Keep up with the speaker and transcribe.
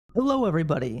Hello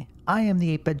everybody, I am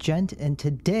the 8-Bit Gent, and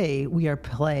today we are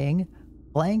playing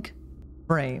Blank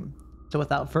Frame. So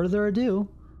without further ado,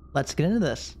 let's get into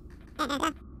this.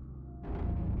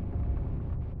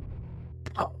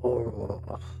 Oh,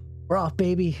 we're off,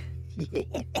 baby.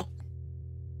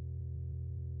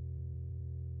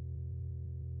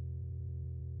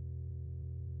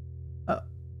 uh,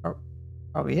 are,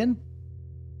 are we in?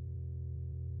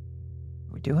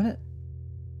 Are we doing it?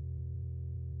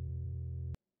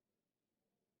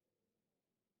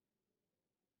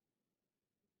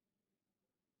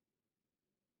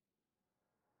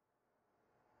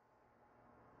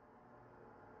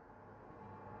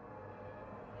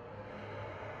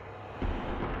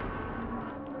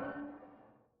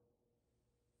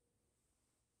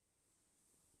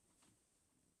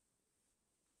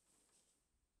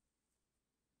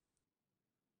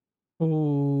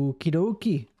 Okie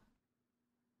dokie.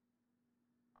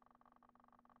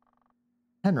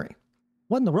 Henry,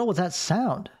 what in the world was that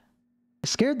sound? It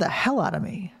scared the hell out of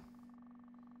me.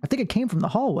 I think it came from the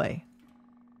hallway.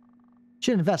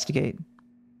 Should investigate.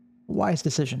 Wise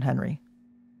decision, Henry.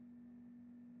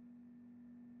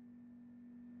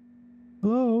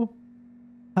 Hello?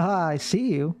 Ah, I see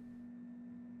you.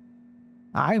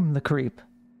 I'm the creep.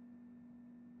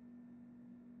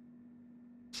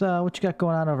 So, what you got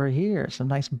going on over here? Some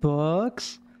nice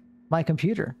books? My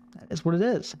computer. That is what it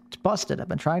is. It's busted. I've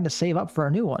been trying to save up for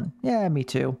a new one. Yeah, me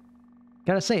too.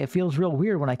 Gotta say, it feels real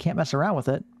weird when I can't mess around with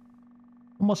it.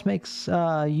 Almost makes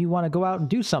you want to go out and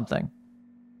do something.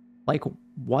 Like,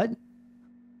 what?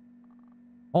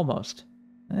 Almost.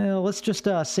 Let's just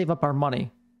save up our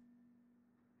money.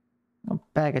 A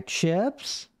bag of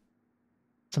chips.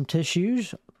 Some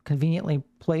tissues, conveniently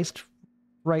placed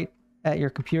right at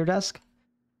your computer desk.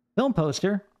 Film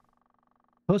poster.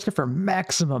 Poster for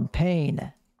Maximum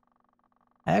Pain.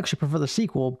 I actually prefer the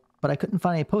sequel, but I couldn't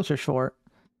find any posters for it.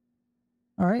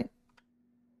 Alright.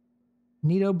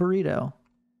 Neato burrito.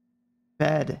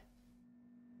 Bed.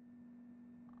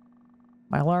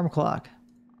 My alarm clock.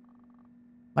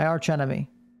 My arch enemy.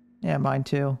 Yeah, mine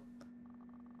too.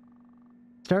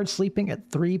 Started sleeping at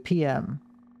 3 p.m.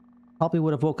 Probably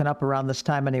would have woken up around this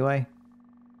time anyway.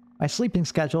 My sleeping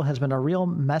schedule has been a real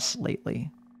mess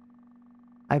lately.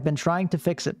 I've been trying to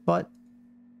fix it, but...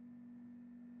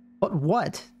 But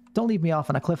what? Don't leave me off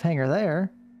on a cliffhanger there.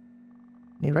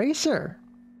 An eraser!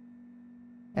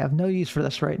 I have no use for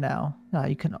this right now.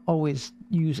 You can always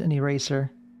use an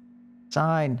eraser.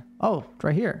 Sign. Oh, it's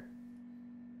right here.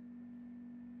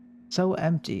 So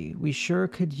empty. We sure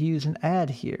could use an ad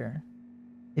here.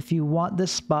 If you want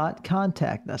this spot,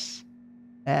 contact us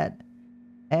at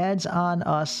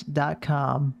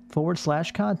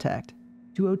adsonus.com/contact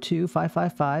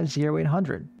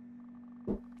 202-555-0800.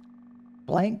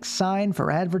 Blank sign for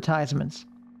advertisements.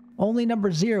 Only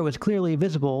number 0 is clearly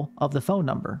visible of the phone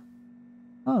number.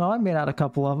 Oh no, I made out a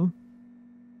couple of them.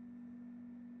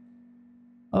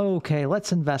 Okay,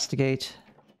 let's investigate.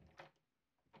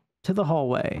 To the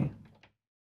hallway.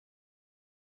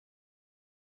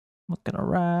 Looking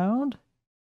around.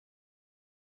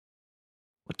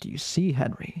 What do you see,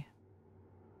 Henry?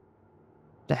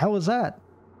 The hell is that?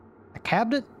 A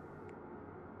cabinet?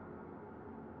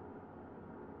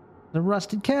 The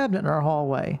rusted cabinet in our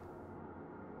hallway.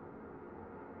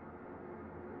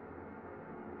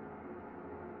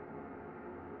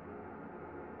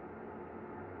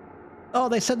 Oh,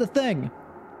 they said the thing.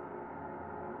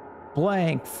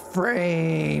 Blank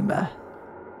frame.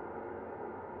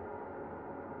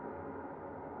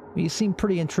 You seem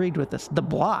pretty intrigued with this. The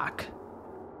block.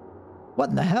 What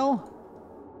in the hell?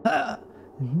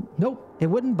 Nope, it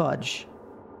wouldn't budge.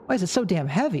 Why is it so damn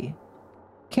heavy?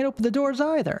 Can't open the doors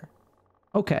either.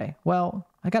 Okay, well,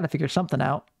 I gotta figure something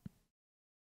out.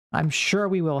 I'm sure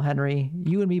we will, Henry.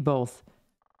 You and me both.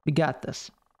 We got this.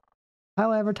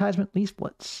 Pile advertisement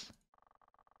leaflets.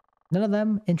 None of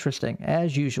them interesting,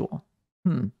 as usual.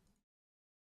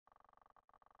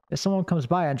 If someone comes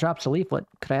by and drops a leaflet,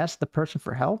 could I ask the person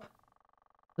for help?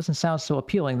 Doesn't sound so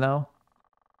appealing, though.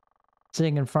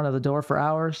 Sitting in front of the door for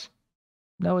hours?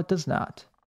 No, it does not.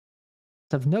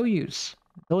 It's of no use.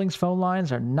 The building's phone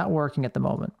lines are not working at the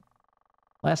moment.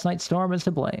 Last night's storm is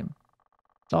to blame.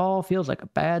 It all feels like a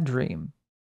bad dream.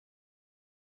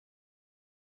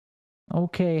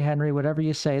 Okay, Henry, whatever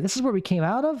you say. This is where we came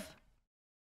out of?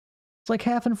 It's like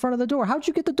half in front of the door. How'd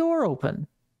you get the door open?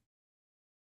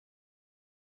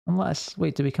 Unless...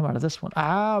 Wait, did we come out of this one?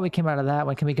 Ah, we came out of that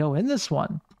one. Can we go in this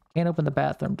one? Can't open the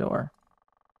bathroom door.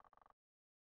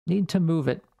 Need to move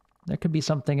it. There could be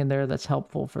something in there that's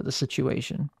helpful for the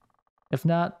situation. If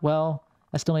not, well,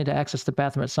 I still need to access the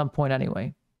bathroom at some point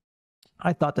anyway.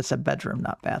 I thought this said bedroom,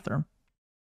 not bathroom.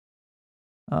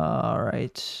 All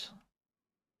right.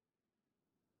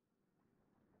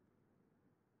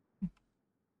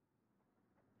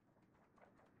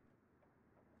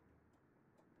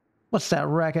 What's that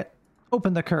racket?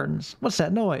 Open the curtains. What's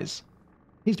that noise?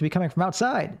 Needs to be coming from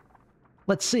outside.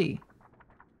 Let's see.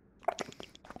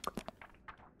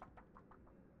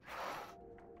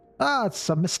 Ah, it's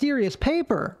a mysterious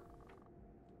paper.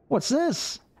 What's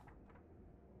this?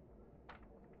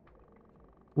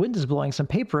 Wind is blowing some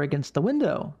paper against the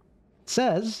window. It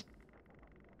says,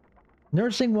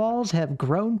 nursing walls have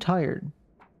grown tired.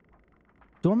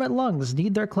 Dormant lungs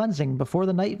need their cleansing before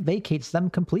the night vacates them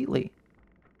completely.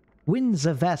 Winds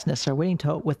of vastness are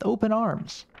waiting with open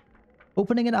arms.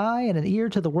 Opening an eye and an ear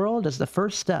to the world is the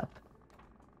first step.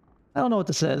 I don't know what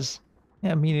this is.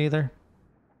 Yeah, me neither.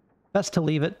 Best to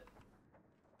leave it.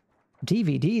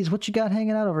 DVDs? What you got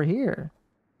hanging out over here?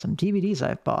 Some DVDs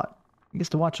I've bought. I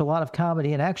used to watch a lot of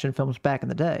comedy and action films back in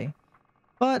the day.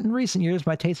 But in recent years,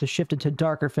 my taste has shifted to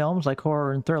darker films like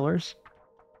horror and thrillers.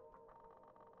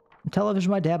 And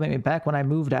television, my dad made me back when I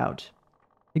moved out.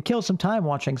 He'd kill some time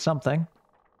watching something.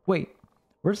 Wait,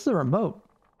 where's the remote?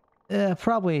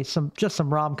 Probably just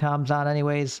some rom-coms on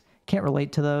anyways. Can't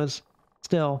relate to those.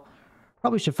 Still,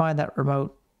 probably should find that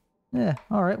remote.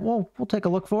 Alright, well, we'll take a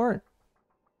look for it.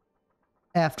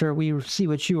 After we see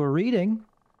what you were reading.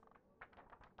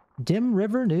 Dim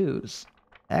River News.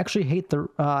 I actually hate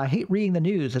reading the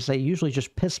news as they usually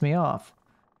just piss me off.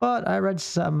 But I read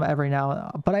some every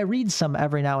now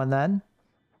and then.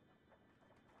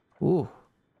 Ooh.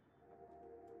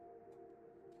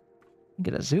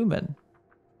 Get a zoom in.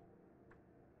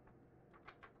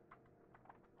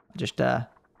 Just I'm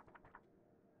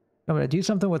gonna do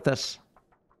something with this.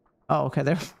 Oh, okay,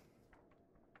 there.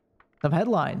 Some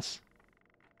headlines.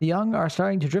 The young are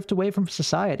starting to drift away from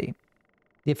society.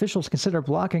 The officials consider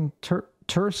blocking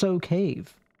Turso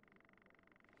Cave.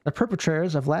 The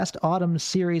perpetrators of last autumn's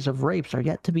series of rapes are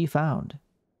yet to be found.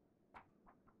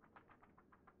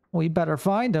 We better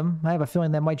find them. I have a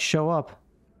feeling they might show up.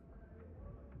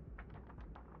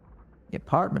 The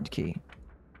apartment key.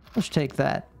 Let's take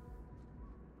that.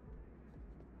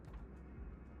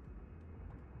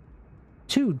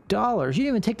 $2. You didn't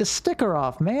even take the sticker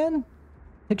off, man.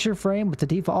 Picture frame with the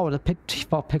default. Oh, the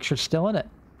default picture still in it.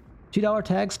 $2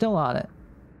 tag still on it.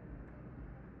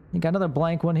 You got another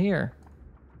blank one here.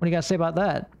 What do you got to say about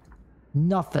that?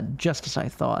 Nothing. Just as I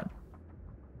thought.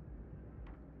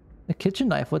 The kitchen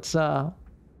knife. What's I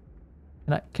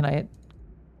can't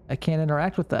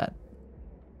interact with that.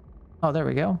 Oh, there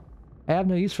we go. I have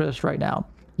no use for this right now.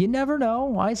 You never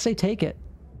know. I say take it.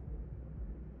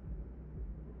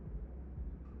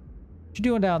 What you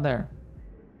doing down there?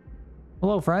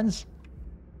 Hello, friends.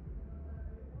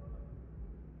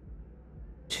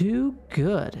 Too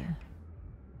good.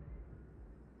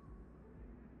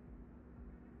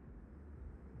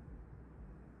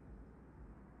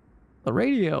 The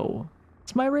radio.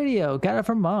 It's my radio. Got it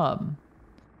from Mom.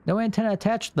 No antenna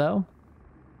attached, though.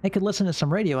 I could listen to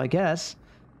some radio, I guess.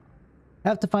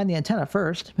 Have to find the antenna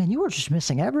first. Man, you were just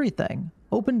missing everything.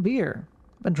 Open beer.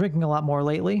 Been drinking a lot more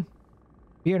lately.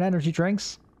 Beer and energy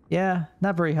drinks. Yeah,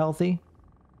 not very healthy.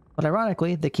 But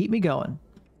ironically, they keep me going.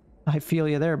 I feel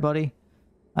you there, buddy.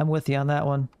 I'm with you on that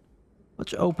one.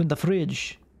 Let's open the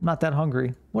fridge. I'm not that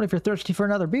hungry. What if you're thirsty for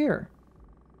another beer?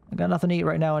 I got nothing to eat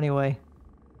right now anyway.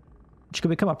 Which could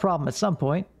become a problem at some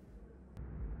point.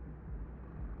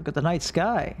 Look at the night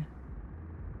sky.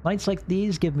 Nights like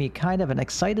these give me kind of an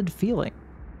excited feeling.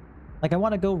 Like I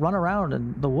want to go run around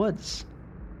in the woods.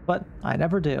 But I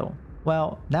never do.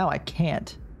 Well, now I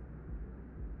can't.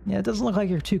 Yeah, it doesn't look like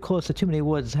you're too close to too many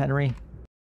woods, Henry.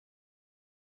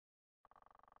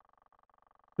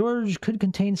 Storage could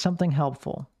contain something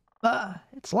helpful.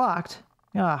 It's locked.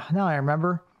 Ah, now I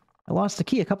remember. I lost the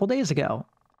key a couple days ago.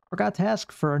 Forgot to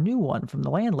ask for a new one from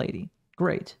the landlady.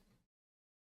 Great.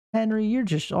 Henry, you're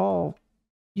just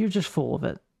full of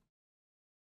it.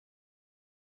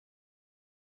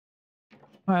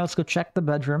 Alright, let's go check the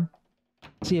bedroom.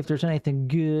 See if there's anything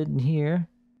good in here.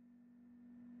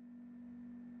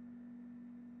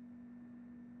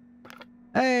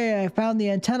 Hey, I found the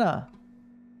antenna.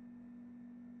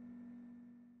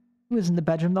 He was in the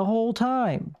bedroom the whole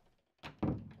time.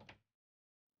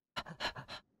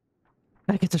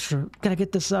 Gotta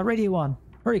get this radio on.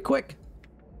 Hurry, quick.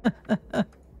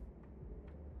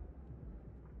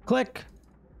 Click.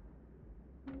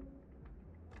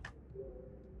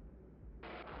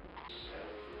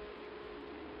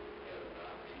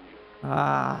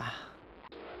 Ah.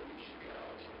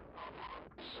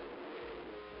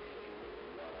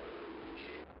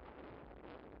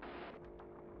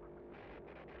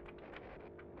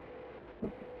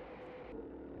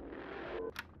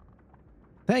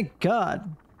 Thank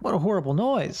God. What a horrible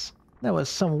noise. That was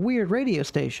some weird radio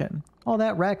station. All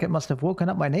that racket must have woken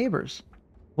up my neighbors.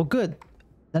 Well, good.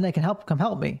 Then they can come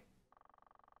help me.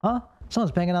 Huh?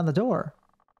 Someone's banging on the door.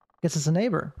 Guess it's a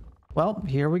neighbor. Well,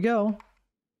 here we go.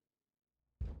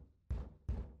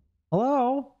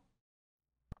 Hello?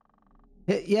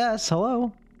 Yes,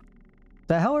 hello?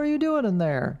 The hell are you doing in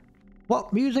there?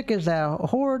 What music is that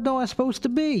horrid noise supposed to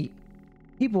be?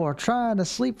 People are trying to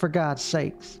sleep, for God's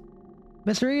sakes.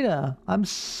 Miss Rita, I'm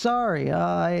sorry.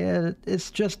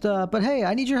 It's just, but hey,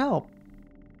 I need your help.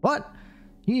 What?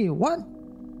 You need what?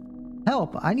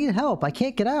 Help. I need help. I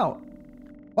can't get out.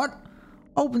 What?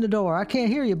 Open the door. I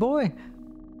can't hear you, boy.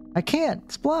 I can't.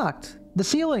 It's blocked. The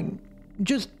ceiling.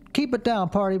 Just keep it down,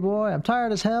 party boy. I'm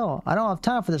tired as hell. I don't have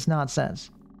time for this nonsense.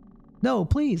 No,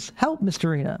 please. Help, Mr.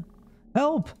 Rita.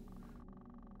 Help.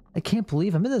 I can't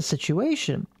believe I'm in this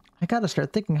situation. I gotta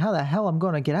start thinking how the hell I'm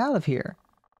going to get out of here.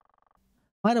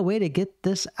 Find a way to get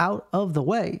this out of the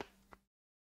way.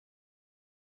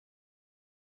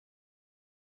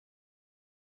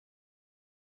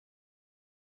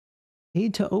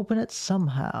 Need to open it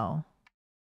somehow.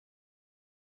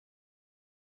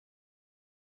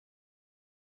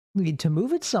 Need to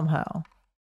move it somehow.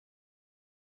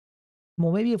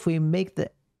 Well, maybe if we make the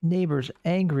neighbors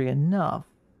angry enough.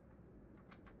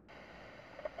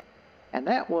 And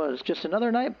that was Just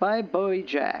Another Night by Boy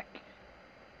Jack.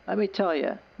 Let me tell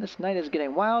you, this night is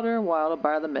getting wilder and wilder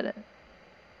by the minute.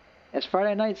 As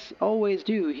Friday nights always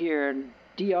do here in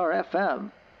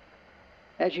DRFM.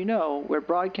 As you know, we're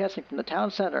broadcasting from the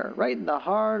town center, right in the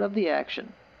heart of the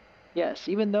action. Yes,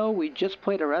 even though we just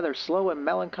played a rather slow and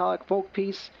melancholic folk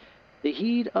piece, the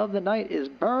heat of the night is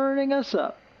burning us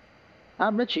up.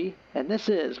 I'm Richie, and this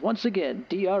is, once again,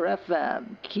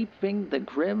 DRFM, keeping the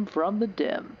grim from the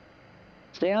dim.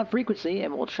 Stay on frequency,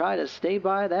 and we'll try to stay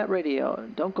by that radio.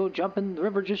 Don't go jumping in the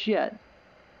river just yet.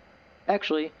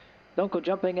 Actually, don't go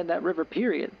jumping in that river,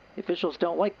 period. The officials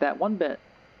don't like that one bit.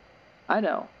 I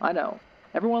know.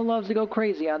 Everyone loves to go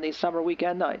crazy on these summer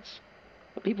weekend nights.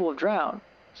 But people have drowned.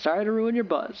 Sorry to ruin your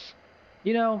buzz.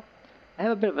 You know, I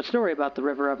have a bit of a story about the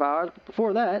river of ours, but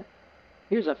before that,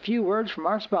 here's a few words from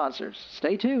our sponsors.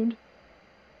 Stay tuned.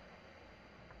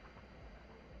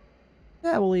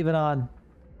 Yeah, we'll leave it on.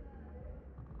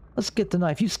 Let's get the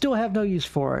knife. You still have no use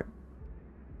for it.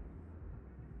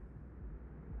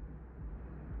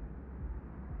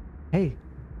 Hey.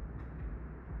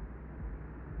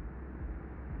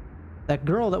 That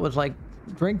girl that was like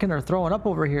drinking or throwing up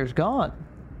over here is gone.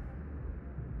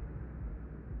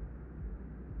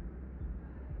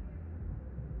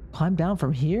 Climb down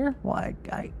from here? Well,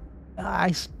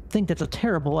 I think that's a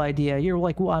terrible idea. You're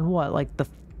like on what? Like the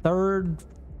 3rd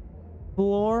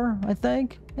floor, I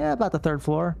think? Yeah, about the 3rd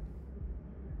floor.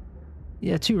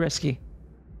 Yeah, too risky.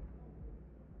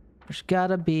 There's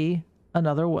gotta be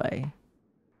another way.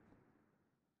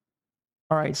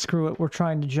 Alright, screw it. We're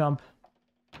trying to jump.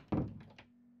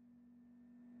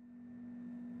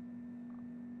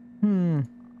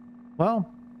 Well,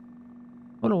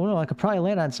 I could probably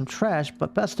land on some trash,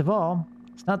 but best of all,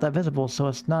 it's not that visible, so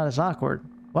it's not as awkward.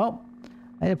 Well,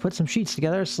 I had to put some sheets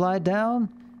together, slide down,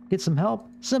 get some help.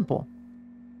 Simple.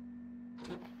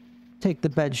 Take the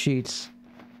bed sheets.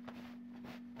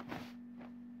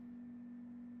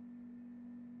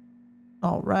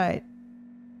 All right.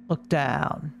 Look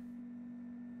down.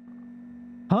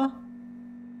 Huh?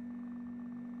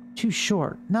 Too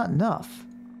short. Not enough.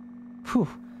 Whew.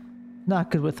 Not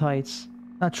good with heights.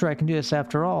 Not sure I can do this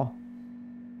after all.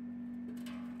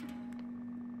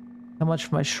 How much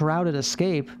for my shrouded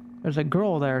escape? There's a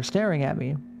girl there staring at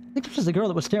me. I think this was the girl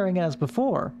that was staring at us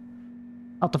before.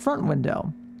 Out the front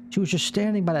window. She was just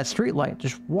standing by that streetlight,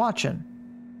 just watching.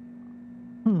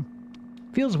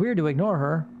 Feels weird to ignore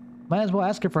her. Might as well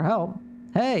ask her for help.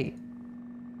 Hey!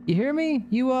 You hear me?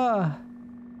 You want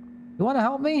to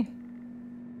help me?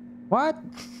 What?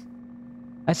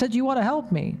 I said you want to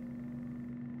help me.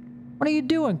 What are you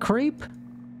doing, creep?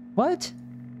 What?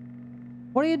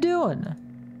 What are you doing?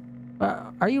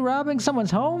 Are you robbing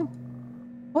someone's home?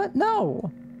 What?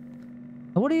 No.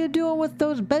 What are you doing with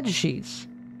those bed sheets?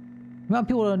 You want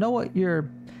people to know what your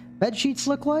bed sheets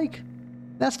look like?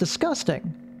 That's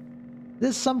disgusting. Is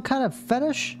this some kind of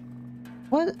fetish?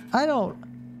 What? I don't...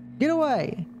 Get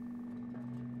away.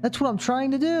 That's what I'm trying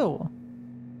to do.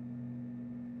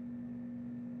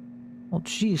 Well,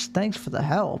 geez, thanks for the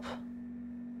help.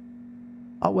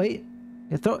 Oh, wait.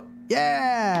 You throw...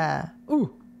 Yeah!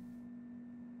 Ooh!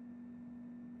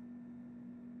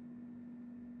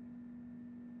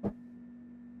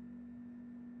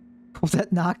 Will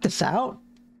that knock us out?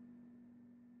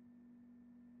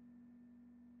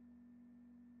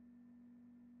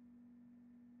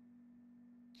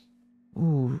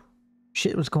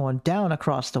 Shit was going down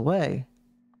across the way.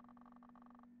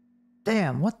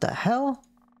 Damn, what the hell?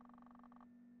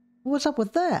 What's up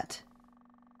with that?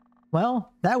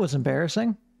 Well, that was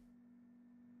embarrassing.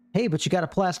 Hey, but you got a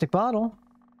plastic bottle.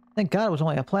 Thank God it was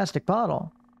only a plastic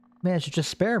bottle. Managed to just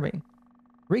spare me.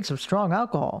 Reeks of strong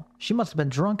alcohol. She must have been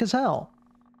drunk as hell.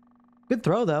 Good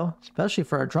throw, though, especially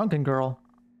for a drunken girl.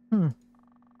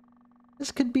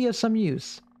 This could be of some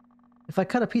use. If I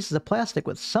cut a piece of plastic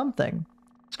with something...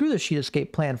 Screw the sheet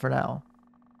escape plan for now.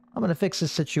 I'm gonna fix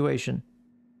this situation.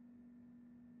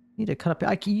 Need to cut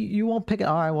up... you won't pick it...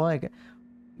 Alright, well,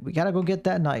 we gotta go get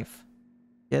that knife.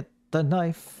 Get the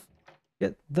knife.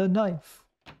 Get the knife.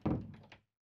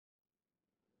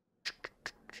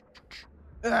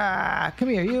 Ah, come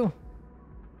here, you.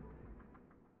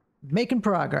 Making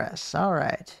progress.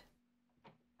 Alright.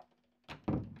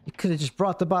 You could have just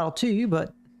brought the bottle to you,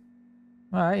 but...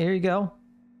 Alright, here you go.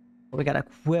 We gotta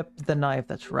whip the knife,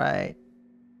 that's right.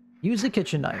 Use the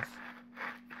kitchen knife.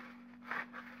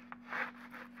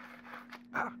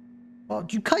 Oh,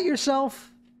 did you cut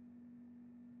yourself?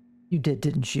 You did,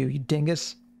 didn't you, you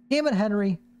dingus? Damn it,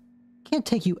 Henry. Can't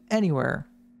take you anywhere.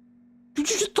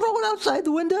 Did you just throw it outside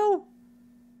the window?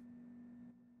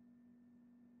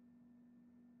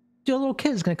 Your little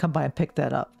kid is gonna come by and pick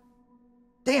that up.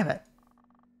 Damn it.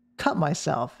 Cut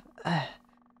myself.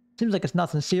 Seems like it's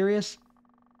nothing serious.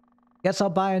 Guess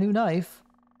I'll buy a new knife.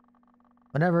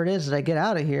 Whenever it is that I get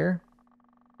out of here.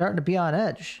 Starting to be on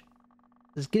edge.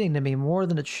 It's getting to me more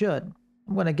than it should.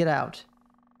 I'm gonna get out.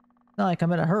 Not like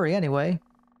I'm in a hurry anyway.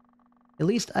 At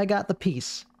least I got the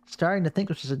piece. Starting to think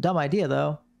this is a dumb idea,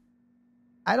 though.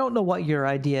 I don't know what your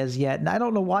idea is yet, and I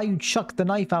don't know why you chucked the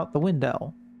knife out the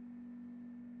window.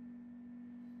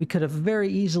 We could have very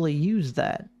easily used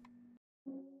that.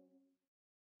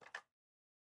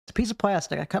 It's a piece of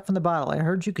plastic I cut from the bottle. I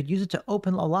heard you could use it to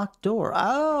open a locked door.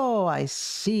 Oh, I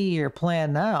see your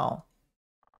plan now.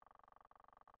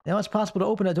 Now it's possible to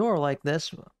open a door like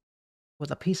this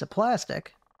with a piece of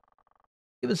plastic.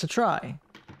 Give this a try.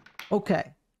 Okay,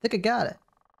 I think I got it.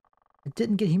 I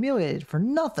didn't get humiliated for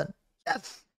nothing.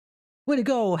 Yes! Way to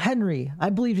go, Henry.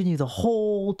 I believed in you the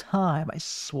whole time, I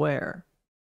swear.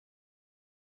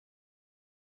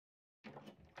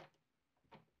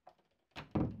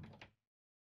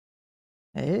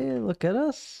 Hey, look at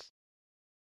us.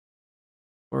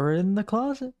 We're in the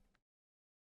closet.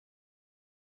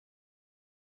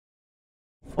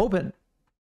 Open.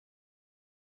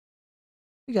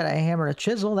 You got a hammer and a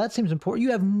chisel. That seems important.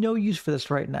 You have no use for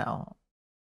this right now.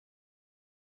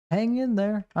 Hang in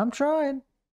there. I'm trying.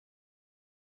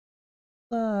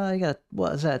 You got,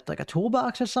 what is that, like a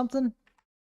toolbox or something?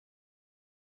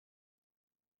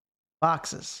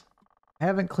 Boxes. I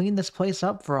haven't cleaned this place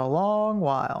up for a long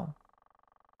while.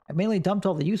 I mainly dumped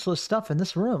all the useless stuff in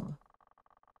this room.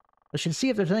 I should see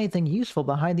if there's anything useful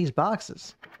behind these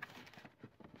boxes.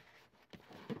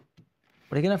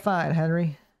 What are you gonna find,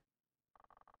 Henry?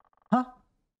 Huh?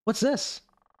 What's this?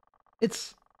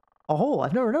 It's a hole.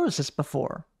 I've never noticed this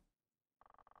before.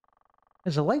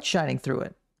 There's a light shining through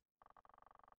it.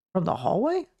 From the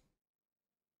hallway?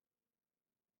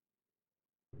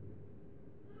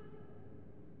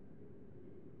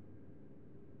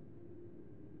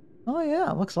 Oh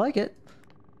yeah, looks like it.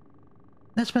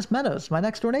 That's Miss Meadows, my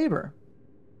next door neighbor.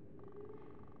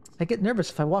 I get nervous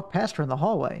if I walk past her in the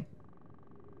hallway.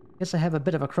 Guess I have a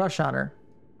bit of a crush on her.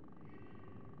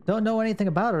 Don't know anything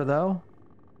about her, though.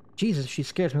 Jesus, she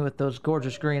scares me with those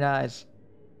gorgeous green eyes.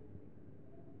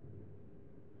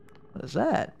 What is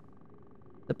that?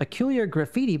 The peculiar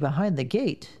graffiti behind the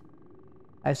gate.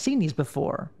 I've seen these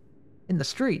before. In the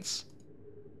streets.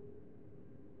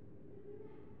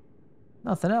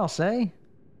 Nothing else, eh?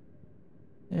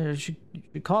 You should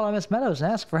call on Miss Meadows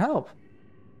and ask for help.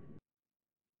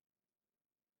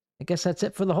 I guess that's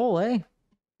it for the hole, eh?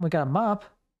 We got a mop.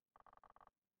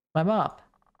 My mop.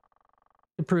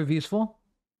 Could prove useful.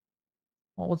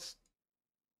 Well,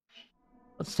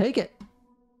 let's take it.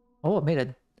 Oh, it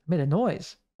made a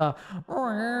noise.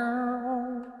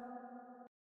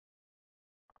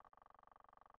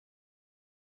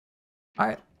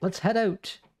 Alright, let's head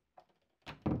out.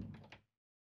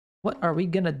 What are we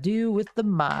gonna do with the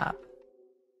mop?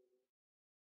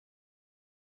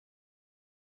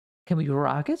 Can we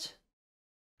rock it?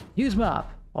 Use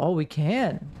mop. Oh, we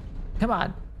can. Come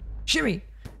on. Shimmy.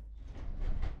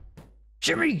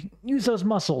 Shimmy! Use those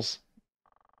muscles.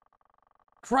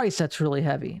 Christ, that's really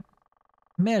heavy.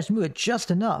 I managed to move it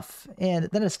just enough, and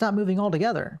then it stopped moving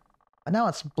altogether. But now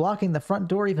it's blocking the front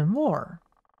door even more.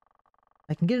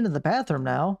 I can get into the bathroom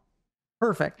now.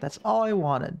 Perfect, that's all I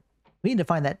wanted. We need to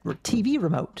find that TV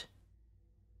remote.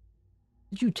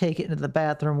 Did you take it into the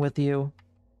bathroom with you?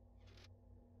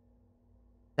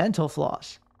 Dental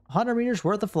floss. 100 meters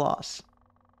worth of floss.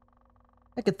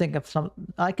 I could think of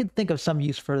some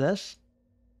use for this.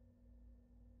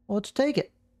 Well, let's take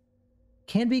it.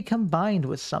 Can be combined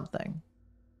with something.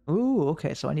 Ooh,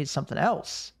 okay, so I need something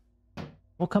else.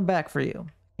 We'll come back for you.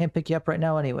 Can't pick you up right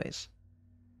now anyways.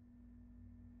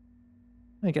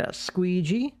 I got a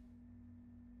squeegee.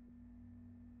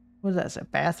 What is that? Is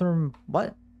that bathroom?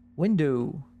 What?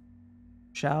 Window.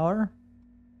 Shower.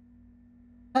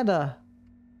 Kinda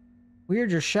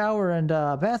weird, your shower and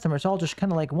bathroom. It's all just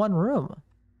kind of like one room.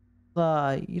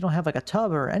 You don't have like a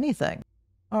tub or anything.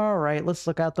 Alright, let's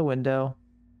look out the window.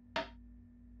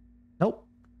 Nope.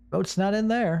 Boat's not in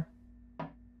there.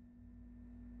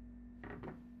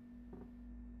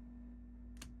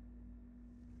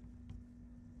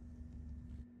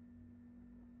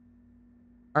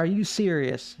 Are you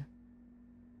serious?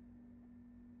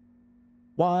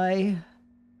 Why?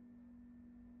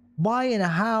 Why and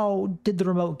how did the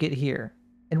remote get here?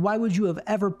 And why would you have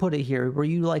ever put it here? Were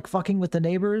you like fucking with the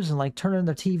neighbors and like turning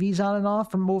the TVs on and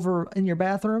off from over in your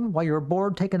bathroom while you were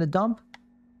bored taking a dump?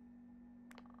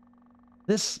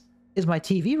 This is my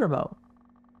TV remote.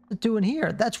 What's it doing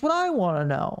here? That's what I want to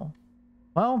know.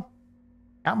 Well,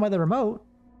 got my the remote.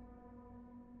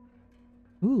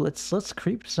 Ooh, let's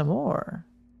creep some more.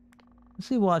 What's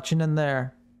he watching in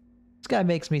there? This guy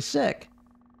makes me sick.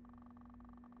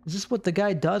 Is this what the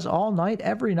guy does all night,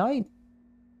 every night?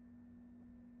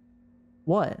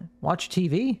 What? Watch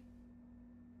TV?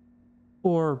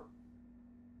 Or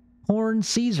porn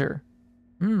Caesar?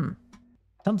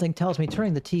 Something tells me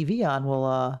turning the TV on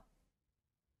will,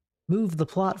 move the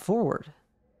plot forward.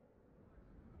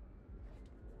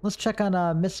 Let's check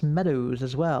on, Miss Meadows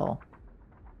as well.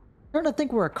 I'm starting to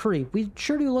think we're a creep. We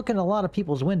sure do look in a lot of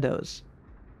people's windows.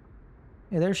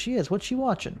 Hey, there she is. What's she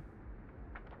watching?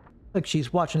 Like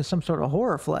she's watching some sort of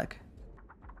horror flick.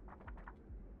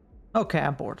 Okay,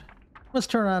 I'm bored. Let's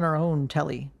turn on our own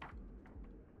telly.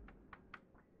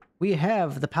 We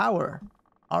have the power.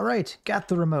 Alright, got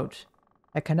the remote.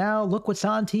 I can now look what's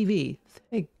on TV.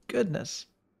 Thank goodness.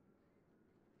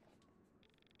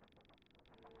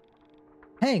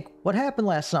 Hank, what happened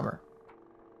last summer?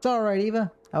 It's alright,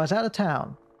 Eva. I was out of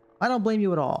town. I don't blame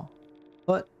you at all.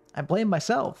 But I blame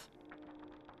myself.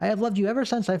 I have loved you ever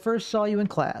since I first saw you in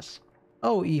class.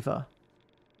 Oh, Eva.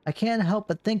 I can't help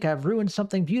but think I've ruined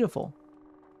something beautiful.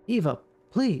 Eva,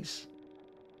 please.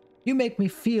 You make me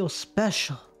feel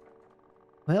special.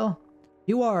 Well,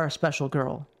 you are a special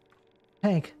girl.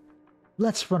 Hank,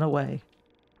 let's run away.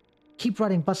 Keep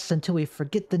riding buses until we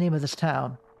forget the name of this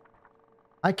town.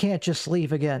 I can't just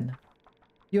leave again.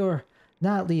 You're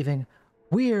not leaving.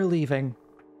 We're leaving.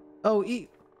 Oh,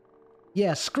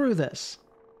 yeah, screw this.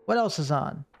 What else is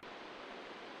on?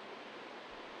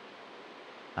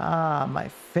 Ah, my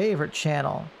favorite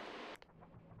channel.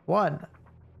 1.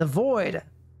 The Void.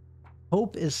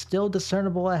 Hope is still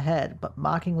discernible ahead, but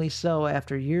mockingly so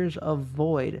after years of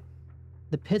void.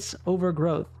 The pit's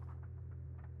overgrowth.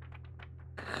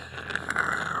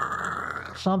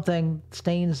 Something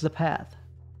stains the path.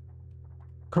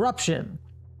 Corruption.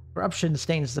 Corruption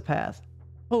stains the path.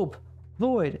 Hope.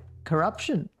 Void.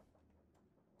 Corruption.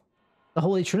 The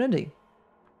Holy Trinity.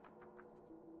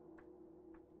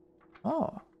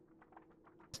 Oh.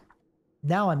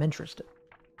 Now I'm interested.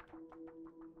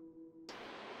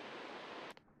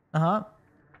 Uh-huh.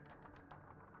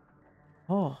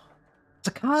 Oh. It's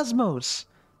a Cosmos.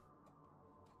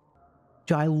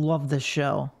 I love this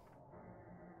show.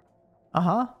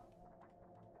 Uh-huh.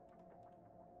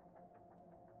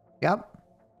 Yep.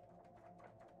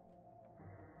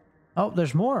 Oh,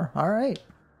 there's more. All right.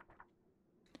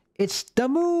 It's the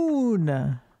moon.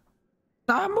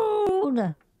 The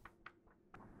moon.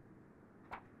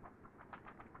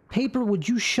 Paper, would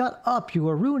you shut up? You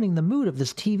are ruining the mood of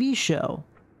this TV show.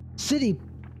 City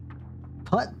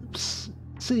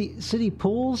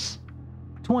pools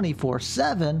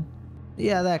 24/7.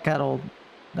 Yeah, that got old.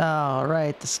 All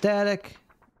right, the static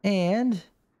and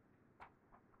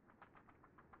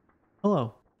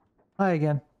hello. Hi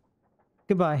again.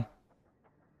 Goodbye.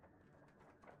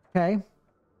 Okay.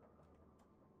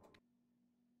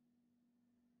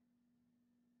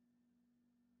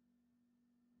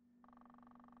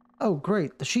 Oh,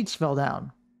 great. The sheets fell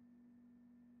down.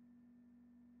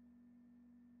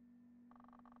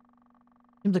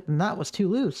 Seems like the knot was too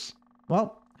loose.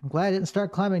 Well, I'm glad I didn't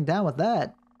start climbing down with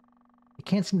that. You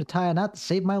can't seem to tie a knot to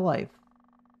save my life.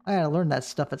 I had to learn that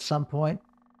stuff at some point.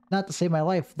 Not to save my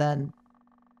life, then.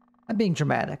 I'm being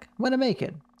dramatic. I'm gonna make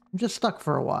it. I'm just stuck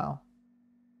for a while.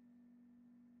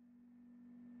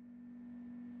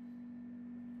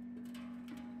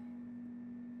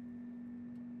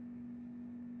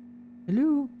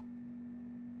 Hello?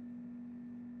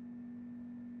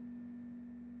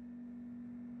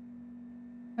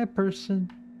 Hi,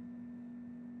 person.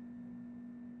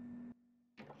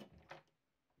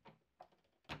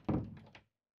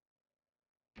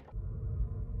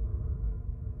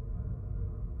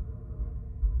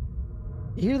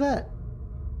 You hear that?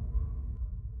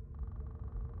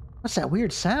 What's that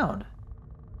weird sound?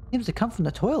 Seems to come from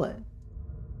the toilet.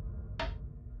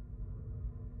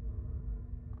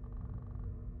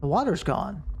 The water's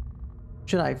gone.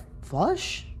 Should I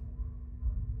flush?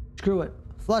 Screw it.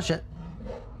 Flush it.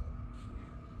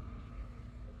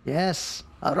 Yes.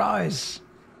 Arise.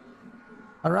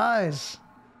 Arise.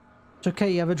 It's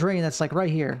okay, you have a drain that's like right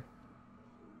here.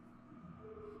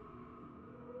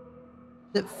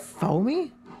 Is it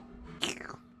foamy?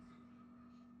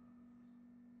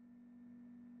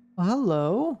 Oh,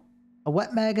 hello. A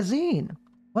wet magazine.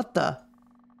 What the?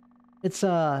 It's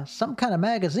some kind of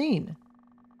magazine.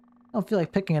 I don't feel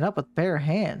like picking it up with bare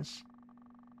hands.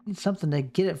 Need something to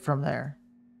get it from there.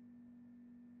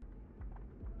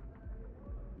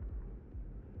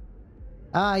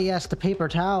 Ah, yes, the paper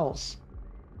towels.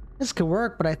 This could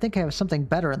work, but I think I have something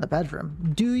better in the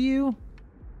bedroom. Do you?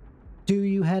 Do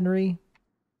you, Henry?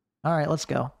 Alright, let's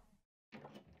go.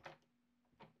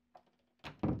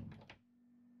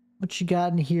 What you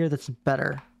got in here that's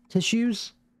better?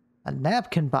 Tissues? A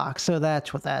napkin box, so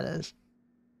that's what that is.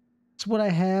 It's what I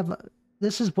have.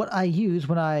 This is what I use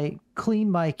when I clean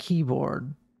my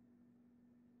keyboard.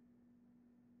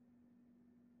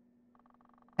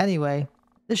 Anyway,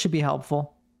 this should be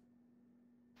helpful.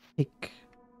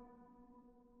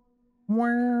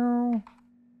 Wow.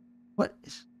 What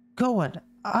is going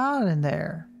on in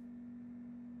there?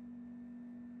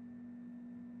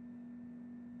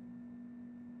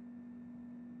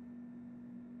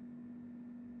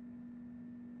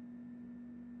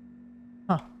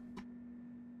 Huh.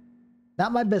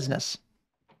 Not my business.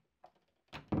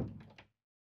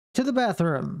 To the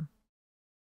bathroom.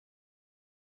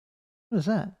 What is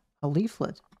that? A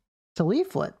leaflet. It's a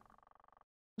leaflet.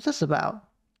 What's this about?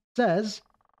 It says,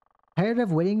 tired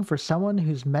of waiting for someone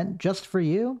who's meant just for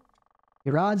you?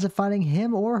 Your odds of finding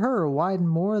him or her widen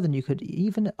more than you could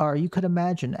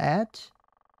imagine at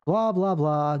blah blah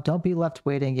blah. Don't be left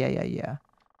waiting. Yeah.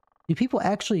 Do people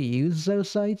actually use those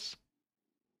sites?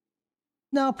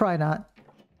 No, probably not.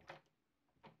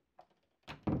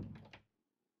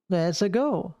 Let's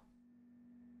go.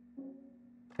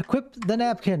 Equip the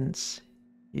napkins.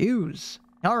 Use.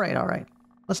 Alright.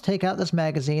 Let's take out this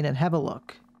magazine and have a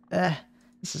look.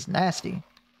 This is nasty.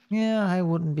 Yeah, I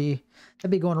wouldn't be...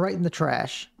 That'd be going right in the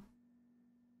trash.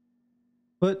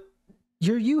 But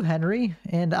you're you, Henry,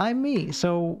 and I'm me,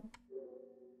 so...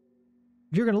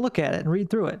 You're gonna look at it and read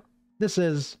through it. This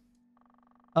is...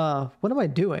 what am I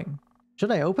doing?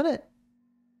 Should I open it?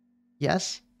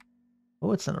 Yes.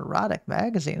 Oh, it's an erotic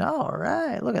magazine.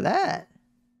 Alright, look at that.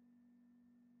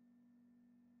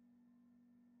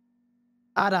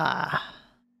 Ada.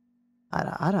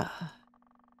 A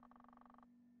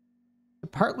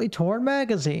partly torn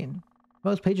magazine.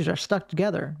 Most pages are stuck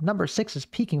together. Number 6 is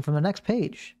peeking from the next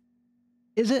page.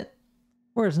 Is it?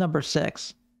 Where's number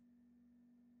 6?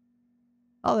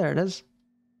 Oh, there it is.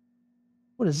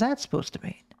 What is that supposed to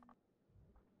mean?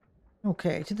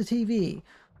 Okay, to the TV.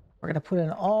 We're going to put in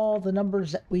all the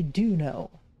numbers that we do know.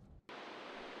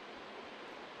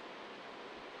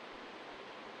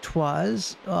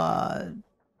 'Twas,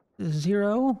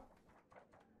 0,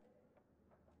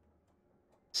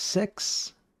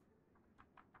 6,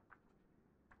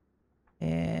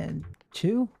 and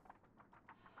 2.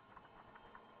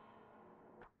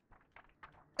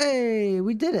 Hey,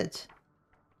 we did it!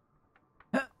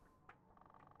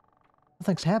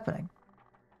 Nothing's happening.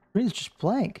 Screen's just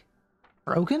blank.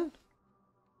 Broken?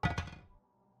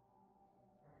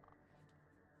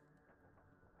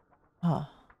 Huh.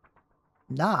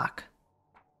 Knock.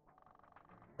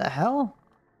 The hell?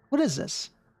 What is this?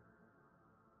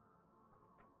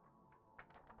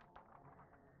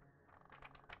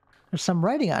 There's some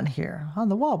writing on here, on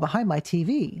the wall behind my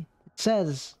TV. It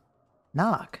says,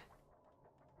 knock.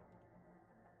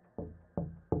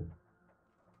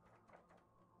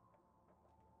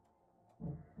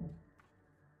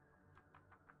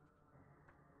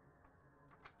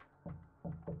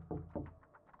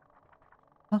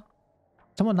 Huh?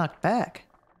 Someone knocked back.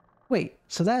 Wait,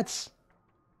 so that's...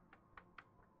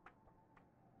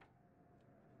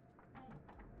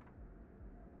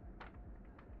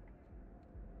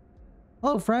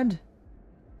 Hello, friend.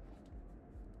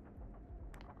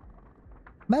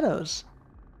 Meadows.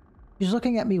 She's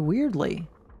looking at me weirdly.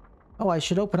 Oh, I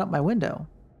should open up my window.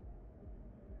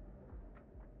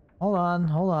 Hold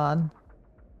on.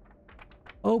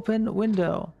 Open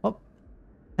window. Oh,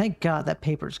 thank God that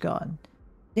paper's gone.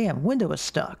 Damn, window is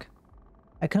stuck.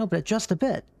 I can open it just a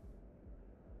bit.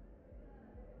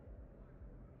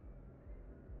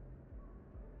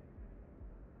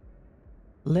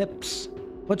 Lips.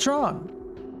 What's wrong?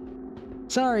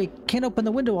 Sorry, can't open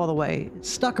the window all the way. It's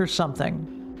stuck or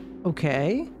something.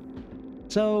 Okay.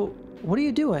 So, what are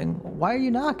you doing? Why are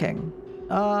you knocking?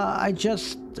 Oh,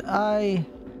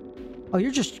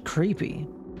 you're just creepy.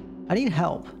 I need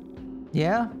help.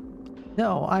 Yeah?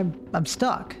 No, I'm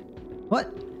stuck.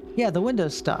 What? Yeah, the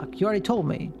window's stuck. You already told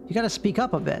me. You gotta speak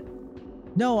up a bit.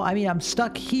 No, I mean, I'm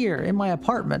stuck here in my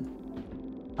apartment.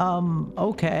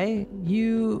 Okay.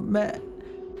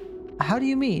 How do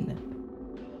you mean?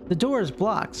 The door is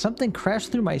blocked. Something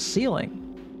crashed through my ceiling.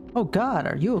 Oh God,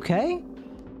 are you okay?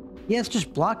 Yeah, it's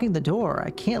just blocking the door.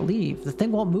 I can't leave. The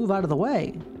thing won't move out of the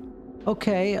way.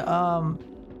 Okay,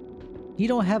 you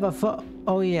don't have a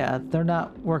oh yeah, they're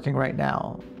not working right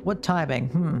now. What timing?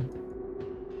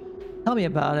 Tell me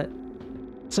about it.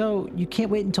 So you can't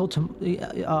wait until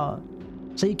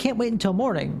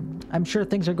morning. I'm sure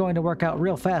things are going to work out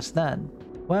real fast then.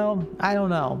 Well, I don't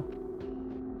know.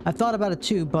 I've thought about it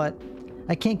too, but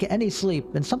I can't get any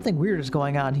sleep and something weird is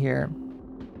going on here.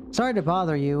 Sorry to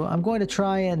bother you. I'm going to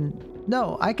try and...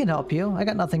 No, I can help you. I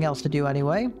got nothing else to do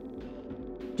anyway.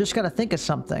 Just gotta think of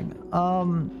something.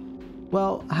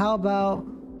 Well, how about...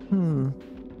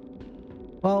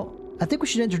 Well, I think we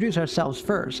should introduce ourselves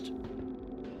first.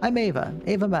 I'm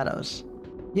Ava Meadows.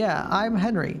 Yeah, I'm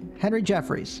Henry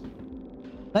Jeffries.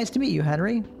 Nice to meet you,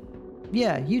 Henry.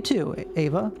 Yeah, you too,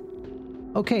 Ava.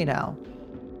 Okay now.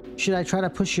 Should I try to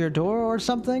push your door or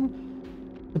something?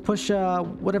 To push,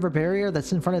 whatever barrier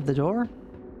that's in front of the door?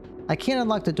 I can't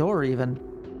unlock the door even.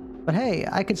 But hey,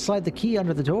 I could slide the key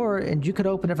under the door and you could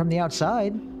open it from the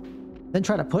outside. Then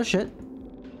try to push it.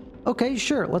 Okay,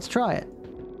 sure, let's try it.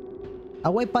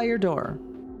 I'll wait by your door.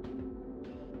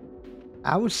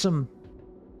 Awesome.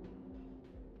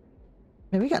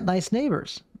 Man, we got nice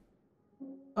neighbors.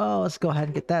 Oh, let's go ahead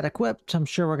and get that equipped. I'm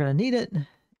sure we're gonna need it.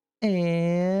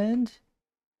 And...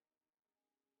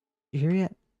 You hear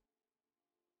yet?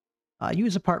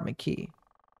 Use apartment key.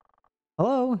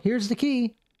 Hello, here's the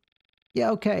key.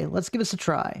 Yeah, okay, let's give this a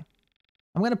try.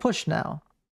 I'm gonna push now.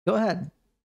 Go ahead.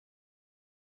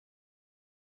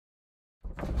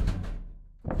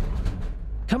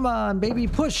 Come on, baby,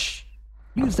 push!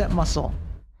 Use that muscle.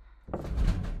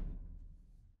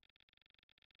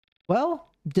 Well,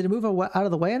 did it move out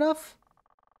of the way enough?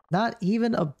 Not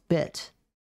even a bit.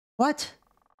 What?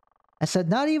 I said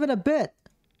not even a bit.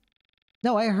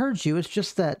 No, I heard you. It's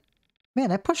just that...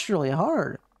 Man, I pushed really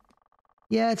hard.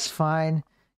 Yeah, it's fine.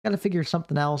 Gotta figure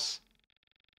something else.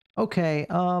 Okay,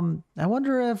 I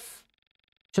wonder if...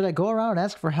 Should I go around and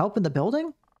ask for help in the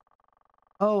building?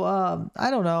 Oh, I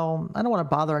don't know. I don't want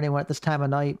to bother anyone at this time of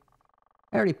night.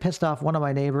 I already pissed off one of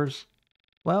my neighbors.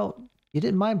 Well, you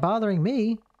didn't mind bothering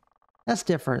me. That's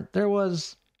different. There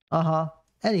was...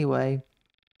 Anyway,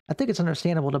 I think it's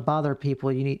understandable to bother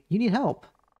people. You need help.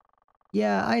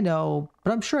 Yeah, I know,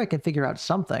 but I'm sure I can figure out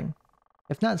something.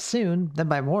 If not soon, then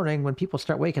by morning when people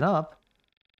start waking up.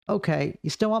 Okay, you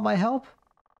still want my help?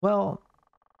 Well,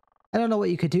 I don't know what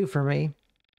you could do for me.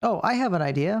 Oh, I have an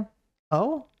idea.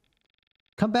 Oh?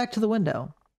 Come back to the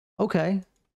window. Okay.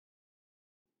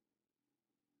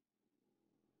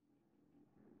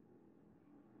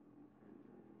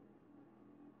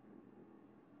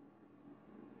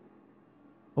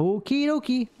 Okie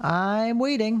dokie, I'm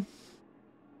waiting.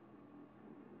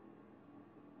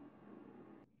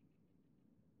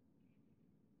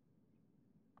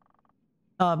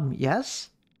 Yes?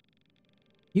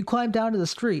 You climbed down to the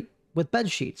street with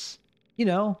bed sheets. You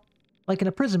know, like in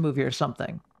a prison movie or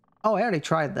something. Oh, I already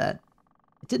tried that.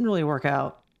 It didn't really work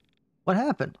out. What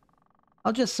happened?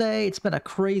 I'll just say it's been a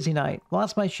crazy night.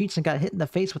 Lost my sheets and got hit in the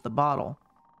face with the bottle.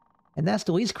 And that's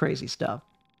the least crazy stuff.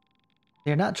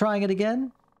 You're not trying it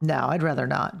again? No, I'd rather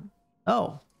not.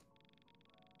 Oh.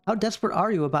 How desperate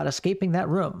are you about escaping that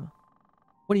room?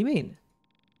 What do you mean?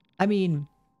 I mean,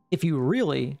 if you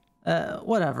really...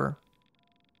 whatever.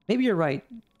 Maybe you're right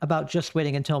about just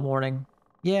waiting until morning.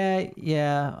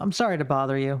 Yeah, I'm sorry to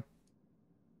bother you.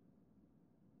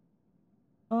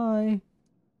 Bye.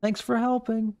 Thanks for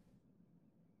helping.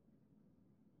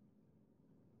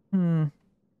 Top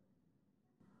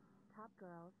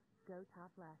girls, go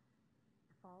topless.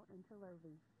 Fall into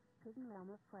loathing. Hidden realm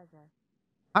of pleasure.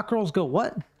 Hot girls go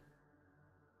what?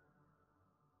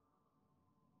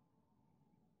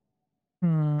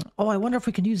 Oh, I wonder if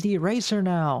we can use the eraser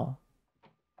now.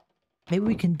 Maybe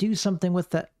we can do something with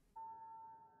that.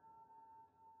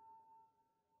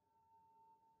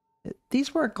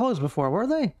 these weren't closed before, were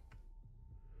they?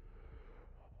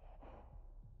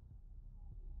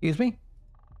 Excuse me?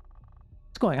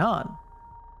 What's going on?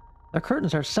 The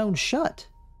curtains are sewn shut.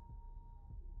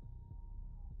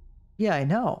 Yeah, I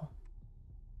know.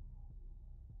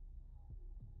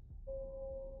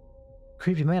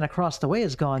 Creepy man across the way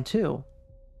is gone too.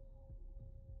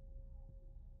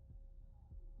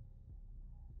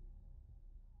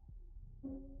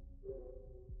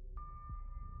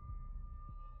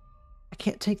 I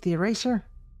can't take the eraser?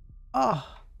 Oh.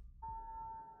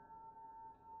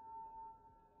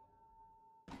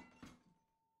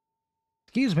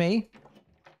 Excuse me.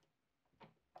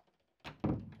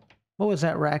 What was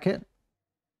that racket?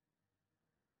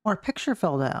 Our picture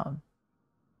fell down.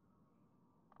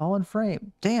 Fallen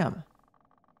frame. Damn.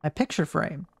 My picture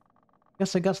frame.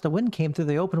 Guess a gust of wind came through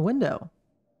the open window.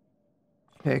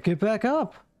 Pick it back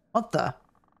up. What the?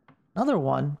 Another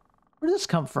one? Where did this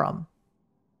come from?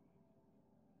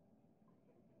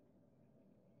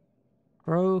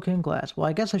 Broken glass. Well,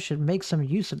 I guess I should make some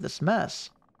use of this mess.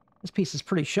 This piece is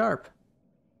pretty sharp.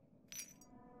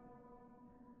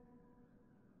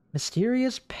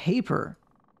 Mysterious paper.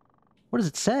 What does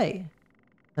it say?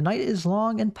 The night is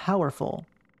long and powerful.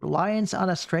 Reliance on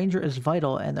a stranger is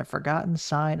vital and the forgotten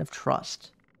sign of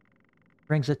trust.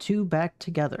 Brings the two back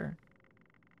together.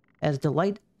 As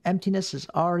delight, emptiness is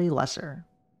already lesser.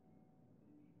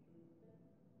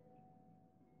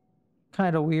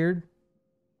 Kind of weird.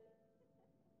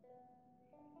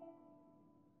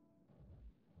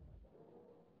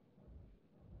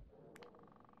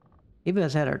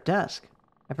 Eva's at her desk.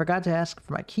 I forgot to ask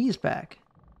for my keys back.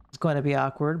 It's going to be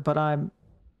awkward, but I'm...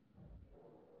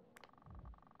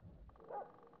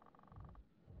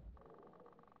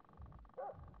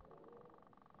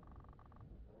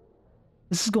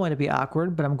 This is going to be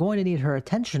awkward, but I'm going to need her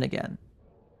attention again.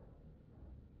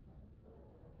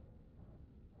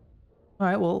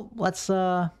 Alright, well, let's,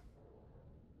 Can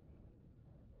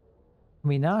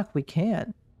we knock? We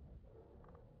can.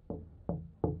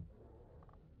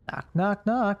 Knock, knock,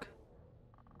 knock.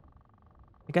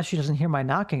 I guess she doesn't hear my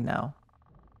knocking now.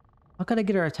 How could I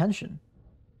get her attention?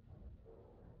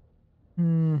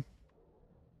 We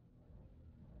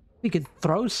could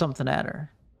throw something at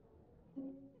her.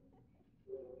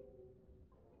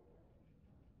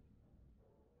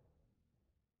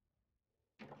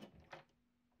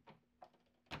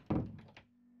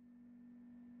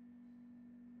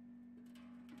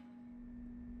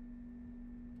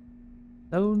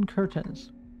 Stone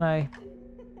curtains.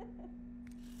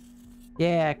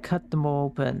 Yeah, cut them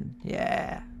open.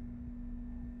 Yeah.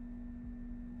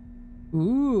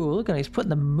 Ooh, look at him. He's putting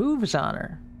the moves on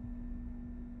her.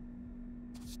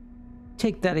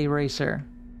 Take that eraser.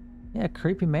 Yeah,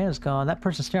 creepy man is gone. That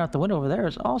person staring out the window over there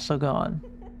is also gone.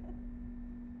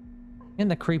 And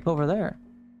the creep over there.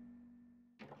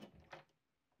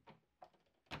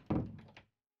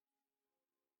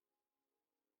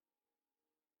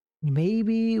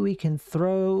 Maybe we can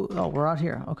throw... Oh, we're out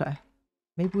here. Okay.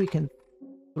 Maybe we can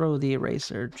throw the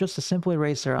eraser. Just a simple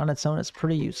eraser. On its own, it's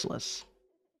pretty useless.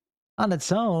 On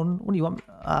its own? What do you want?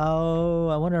 Oh,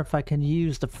 I wonder if I can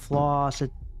use the floss.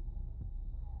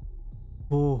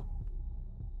 Oh.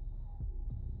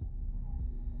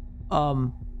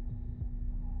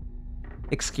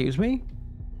 Excuse me?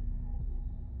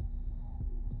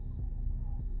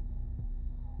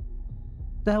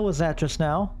 The hell was that just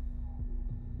now?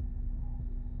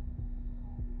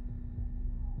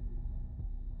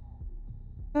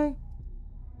 Okay.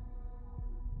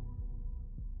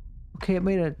 Okay, it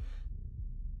made a...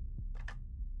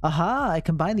 Aha! I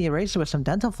combined the eraser with some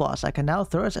dental floss. I can now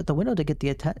throw it at the window to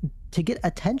get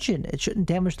attention. It shouldn't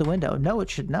damage the window. No, it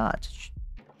should not.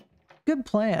 Good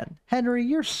plan. Henry,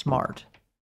 you're smart.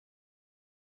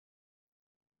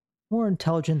 More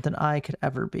intelligent than I could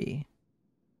ever be.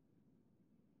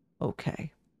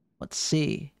 Okay. Let's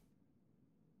see.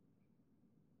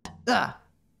 Ah!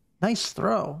 Nice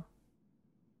throw.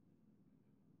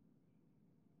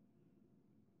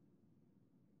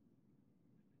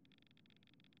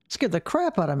 Scared the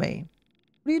crap out of me.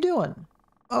 What are you doing?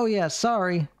 Oh yeah,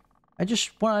 sorry. I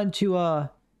just wanted to,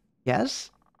 Yes?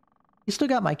 You still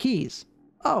got my keys.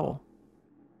 Oh.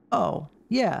 Oh,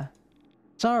 yeah.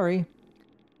 Sorry.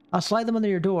 I'll slide them under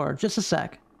your door. Just a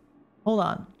sec. Hold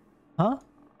on. Huh?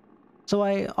 So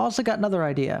I also got another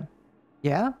idea.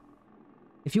 Yeah?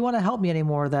 If you want to help me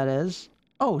anymore, that is.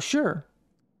 Oh, sure.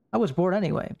 I was bored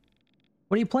anyway.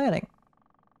 What are you planning?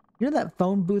 You know that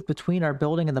phone booth between our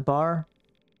building and the bar?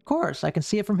 Of course, I can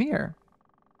see it from here.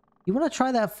 You want to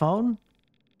try that phone?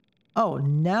 Oh,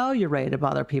 now you're ready to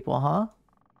bother people, huh?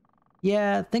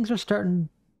 Yeah, things are starting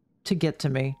to get to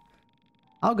me.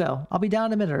 I'll go. I'll be down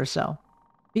in a minute or so.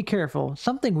 Be careful.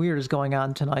 Something weird is going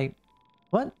on tonight.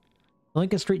 What? The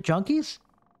Lincoln Street Junkies?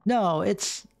 No,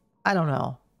 it's... I don't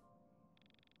know.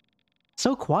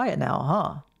 So quiet now,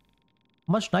 huh?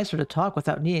 Much nicer to talk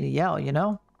without needing to yell, you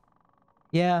know?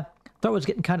 Yeah, throat was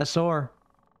getting kind of sore.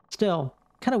 Still,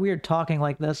 kind of weird talking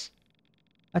like this.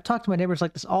 I talk to my neighbors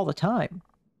like this all the time.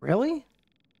 Really?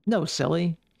 No,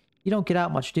 silly. You don't get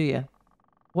out much, do you?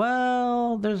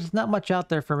 Well, there's not much out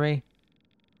there for me.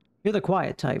 You're the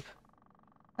quiet type.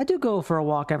 I do go for a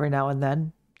walk every now and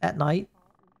then, at night,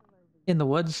 in the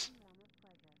woods.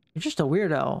 You're just a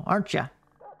weirdo, aren't you?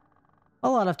 A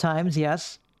lot of times,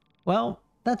 yes. Well,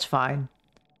 that's fine.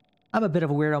 I'm a bit of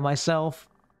a weirdo myself.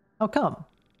 How come?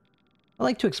 I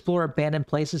like to explore abandoned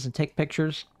places and take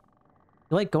pictures.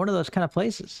 You like going to those kind of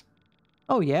places?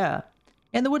 Oh yeah.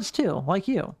 And the woods too, like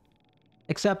you.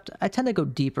 Except, I tend to go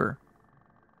deeper.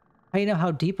 How do you know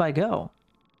how deep I go?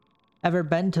 Ever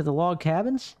been to the log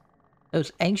cabins?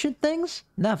 Those ancient things?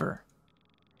 Never.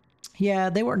 Yeah,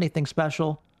 they weren't anything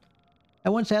special. I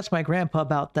once asked my grandpa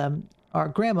about them, or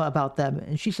grandma about them,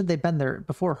 and she said they'd been there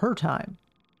before her time.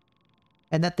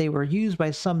 And that they were used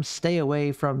by some stay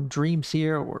away from dream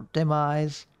seer or dim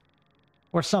eyes.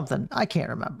 Or something. I can't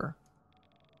remember.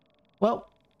 Well,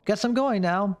 guess I'm going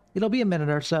now. It'll be a minute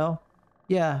or so.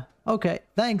 Yeah, okay,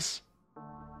 thanks.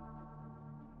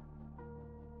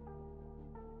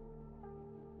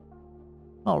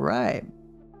 Alright.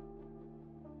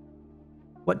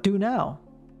 What do now?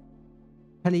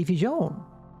 Television.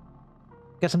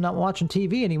 Guess I'm not watching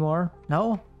TV anymore.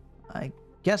 No? I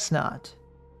guess not.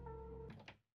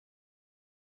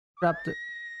 Dropped it.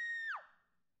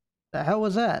 The hell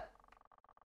was that?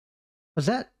 Was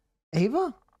that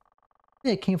Ava?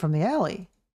 Yeah, it came from the alley.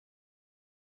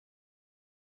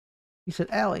 He said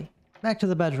alley. Back to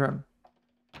the bedroom.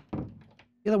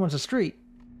 The other one's a street.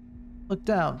 Look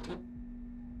down.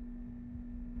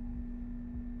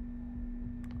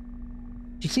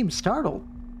 She seems startled,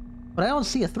 but I don't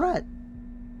see a threat.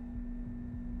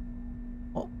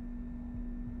 Oh.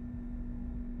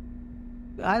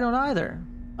 I don't either.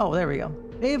 Oh, there we go.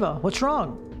 Ava, what's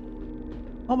wrong?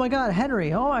 Oh my god,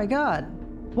 Henry, oh my god.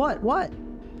 What?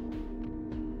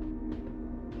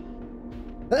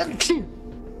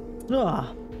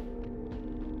 Ugh.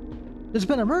 There's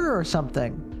been a murder or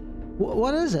something.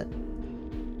 What is it?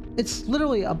 It's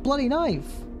literally a bloody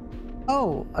knife.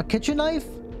 Oh, a kitchen knife?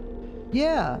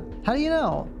 Yeah, how do you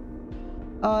know?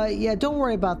 Yeah, don't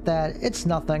worry about that. It's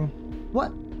nothing.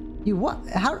 What? You what?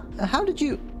 How did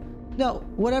you... No,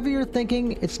 whatever you're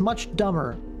thinking, it's much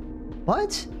dumber.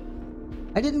 What?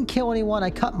 I didn't kill anyone, I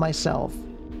cut myself.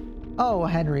 Oh,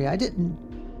 Henry, I didn't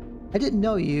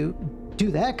know you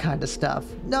do that kind of stuff.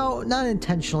 No, not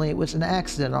intentionally, it was an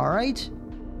accident, alright?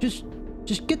 Just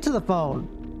get to the phone.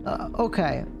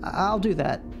 Okay, I'll do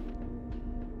that.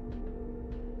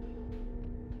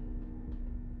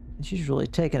 She's really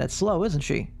taking it slow, isn't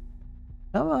she?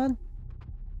 Come on.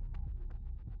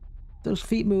 Those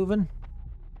feet moving.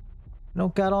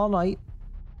 Don't got all night.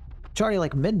 It's already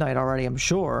like midnight already, I'm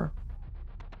sure.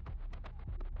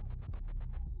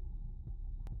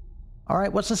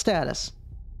 Alright, what's the status?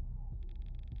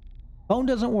 Phone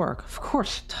doesn't work. Of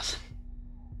course it doesn't.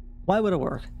 Why would it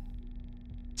work?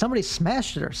 Somebody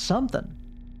smashed it or something.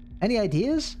 Any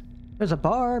ideas? There's a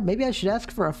bar. Maybe I should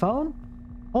ask for a phone?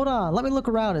 Hold on, let me look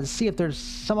around and see if there's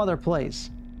some other place.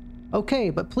 Okay,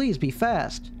 but please be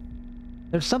fast.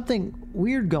 There's something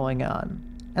weird going on.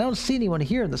 I don't see anyone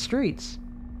here in the streets.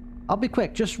 I'll be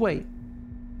quick, just wait.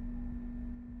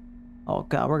 Oh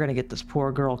god, we're gonna get this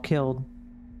poor girl killed.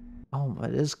 Oh, but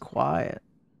it is quiet.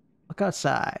 Look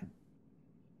outside.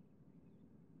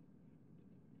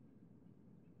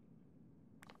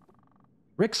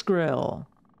 Rick's Grill.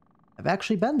 I've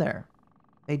actually been there.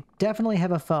 They definitely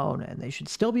have a phone, and they should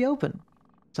still be open.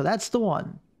 So that's the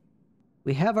one.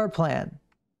 We have our plan.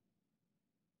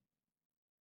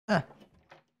 Ah.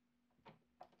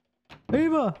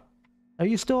 Ava! Are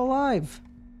you still alive?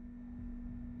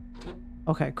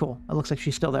 Okay, cool. It looks like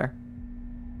she's still there.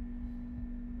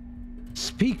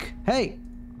 Speak! Hey!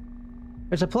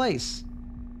 There's a place.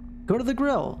 Go to the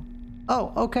grill.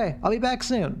 Oh, okay. I'll be back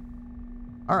soon.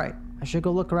 Alright. I should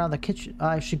go look around the kitchen.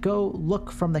 I should go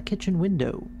look from the kitchen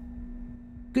window.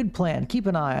 Good plan. Keep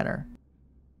an eye on her.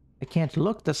 I can't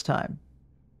look this time.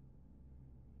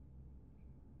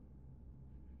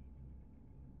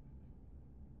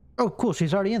 Oh, cool.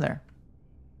 She's already in there.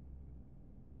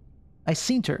 I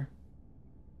seen her.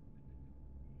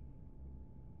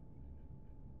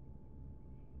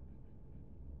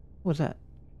 What was that?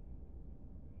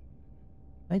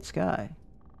 Night sky.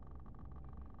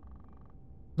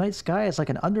 Night sky is like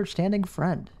an understanding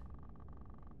friend.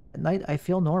 At night, I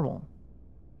feel normal.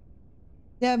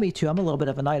 Yeah, me too. I'm a little bit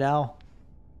of a night owl.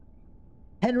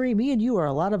 Henry, me and you are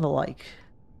a lot of alike.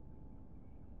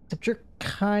 Except you're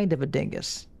kind of a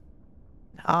dingus.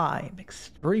 I'm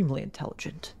extremely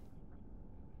intelligent.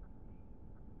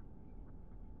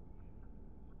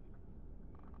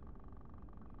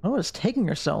 Oh, it's taking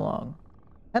her so long.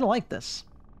 I don't like this.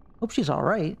 Hope she's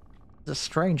alright. It's a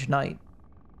strange night.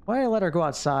 Why did I let her go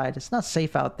outside? It's not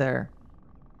safe out there.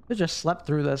 I just slept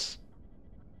through this.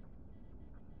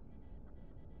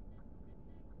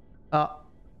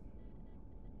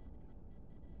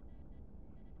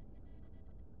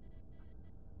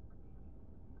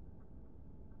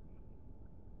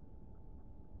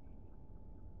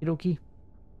 Okie.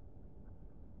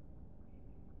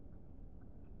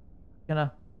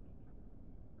 Gonna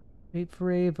wait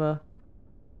for Ava.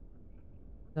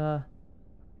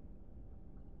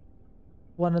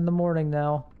 1 in the morning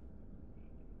now.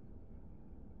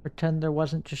 Pretend there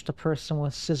wasn't just a person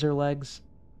with scissor legs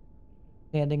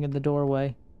standing in the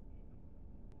doorway.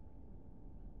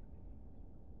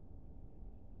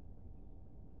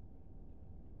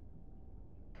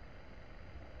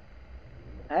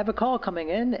 I have a call coming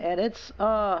in, and it's,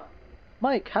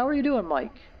 Mike. How are you doing,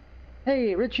 Mike?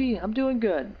 Hey, Richie, I'm doing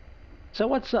good. So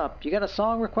what's up? You got a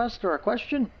song request or a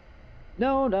question?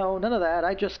 No, none of that.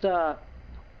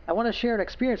 I want to share an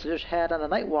experience I just had on a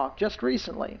night walk just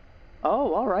recently.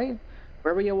 Oh, alright.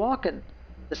 Where were you walking?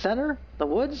 The center? The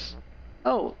woods?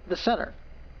 Oh, the center.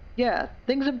 Yeah,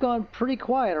 things have gone pretty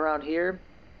quiet around here.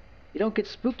 You don't get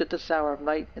spooked at this hour of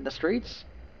night in the streets?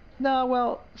 No,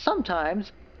 well,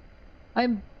 sometimes.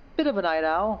 I'm a bit of a night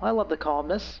owl. I love the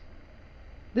calmness.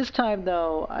 This time,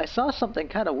 though, I saw something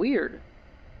kind of weird.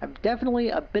 I'm definitely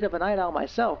a bit of a night owl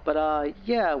myself, but,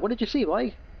 yeah, what did you see,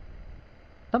 Mike?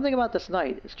 Something about this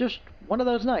night. It's just one of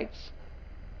those nights.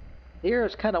 The air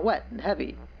is kind of wet and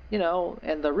heavy, you know,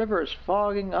 and the river is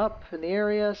fogging up in the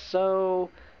area, so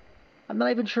I'm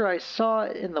not even sure I saw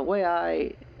it in the way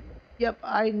I... Yep,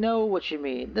 I know what you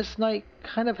mean. This night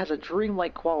kind of has a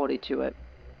dreamlike quality to it.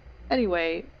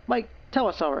 Anyway, Mike, tell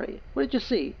us already. What did you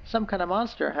see? Some kind of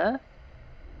monster, huh?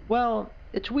 Well,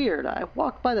 it's weird. I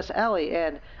walked by this alley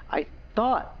and I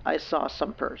thought I saw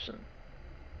some person.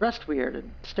 Dressed weird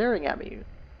and staring at me.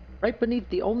 Right beneath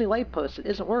the only light post that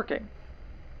isn't working.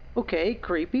 Okay,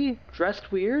 creepy.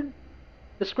 Dressed weird?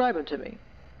 Describe him to me.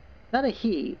 Not a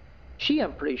he. She,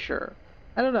 I'm pretty sure.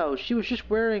 I don't know. She was just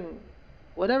wearing...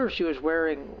 whatever she was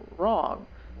wearing wrong.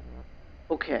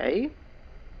 Okay.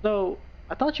 So,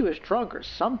 I thought she was drunk or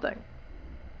something.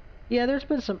 Yeah, there's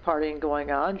been some partying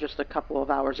going on just a couple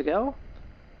of hours ago.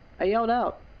 I yelled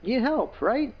out, "Need help,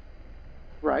 right?"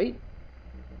 Right.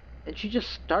 And she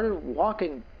just started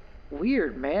walking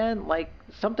weird, man. Like,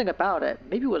 something about it.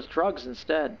 Maybe it was drugs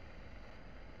instead.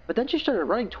 But then she started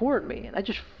running toward me, and I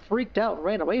just freaked out and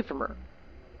ran away from her.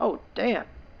 Oh, damn.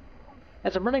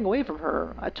 As I'm running away from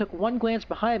her, I took one glance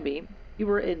behind me. You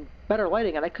were in better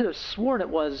lighting, and I could have sworn it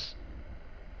was...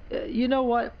 you know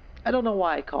what? I don't know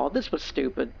why I called. This was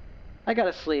stupid. I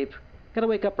gotta sleep. Gotta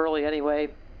wake up early anyway.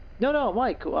 No,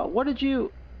 Mike, what did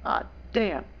you... Ah,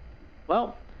 damn.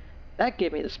 Well, that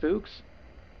gave me the spooks.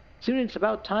 Soon it's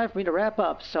about time for me to wrap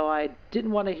up, so I didn't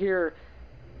want to hear...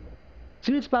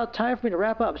 Soon it's about time for me to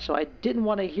wrap up, so I didn't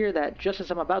want to hear that just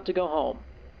as I'm about to go home.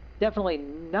 Definitely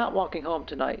not walking home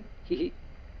tonight.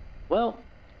 Well,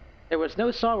 there was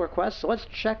no song request, so let's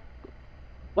check...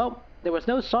 Well, there was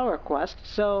no song request,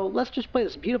 so let's just play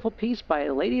this beautiful piece by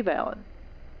Lady Valen.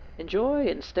 Enjoy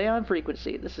and stay on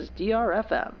frequency. This is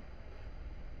DRFM.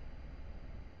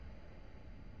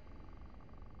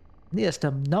 Needs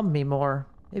to numb me more.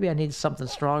 Maybe I need something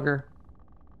stronger.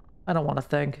 I don't want to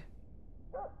think.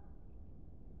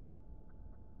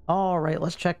 Alright,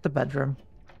 let's check the bedroom.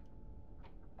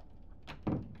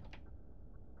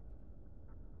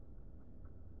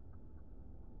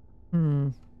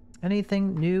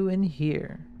 Anything new in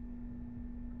here?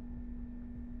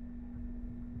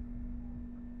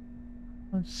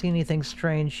 Don't see anything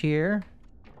strange here.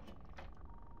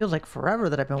 Feels like forever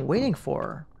that I've been waiting for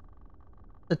her.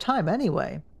 The time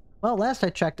anyway. Well, last I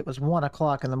checked it was 1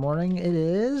 o'clock in the morning. It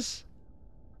is...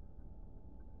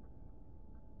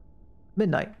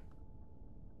 midnight.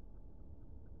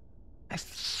 I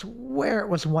swear it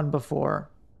was 1 before.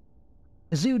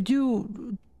 Zoo,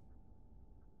 do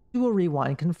a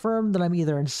rewind. Confirm that I'm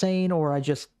either insane or I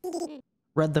just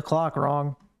read the clock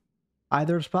wrong.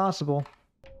 Either is possible.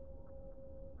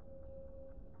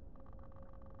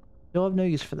 Still have no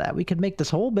use for that. We could make this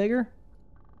hole bigger.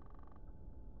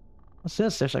 What's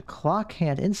this? There's a clock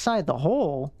hand inside the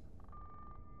hole.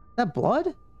 Is that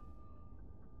blood?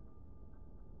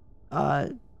 Uh,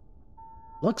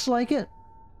 looks like it.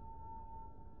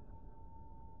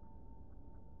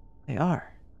 They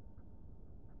are.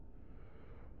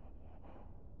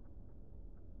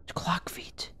 It's clock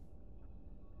feet.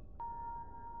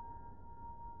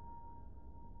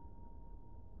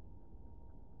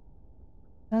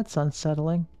 That's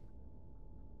unsettling.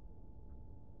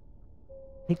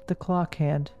 Take the clock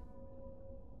hand.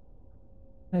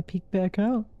 Can I peek back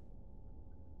out?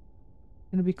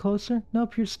 Gonna be closer?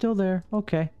 Nope, you're still there.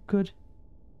 Okay, good.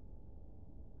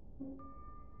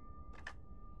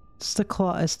 It's the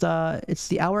clock. It's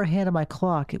the hour hand of my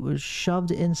clock. It was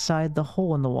shoved inside the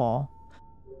hole in the wall.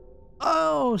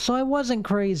 Oh, so I wasn't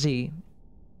crazy.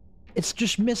 It's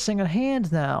just missing a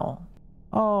hand now.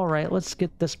 All right, let's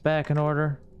get this back in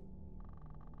order.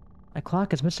 My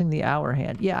clock is missing the hour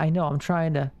hand. Yeah, I know. I'm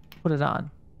trying to put it on.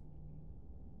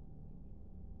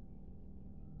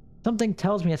 Something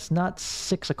tells me it's not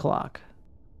 6 o'clock.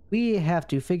 We have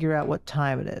to figure out what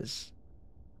time it is.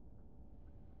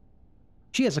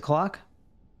 She has a clock.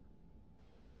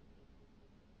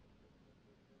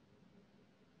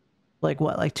 Like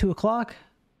what? Like 2 o'clock?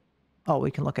 Oh,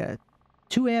 we can look at it.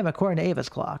 2 a.m. according to Ava's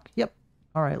clock. Yep.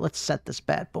 All right, let's set this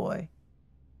bad boy.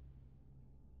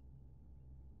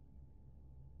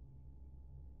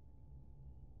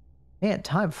 Man,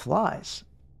 time flies.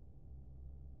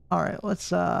 All right,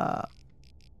 let's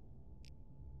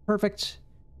perfect.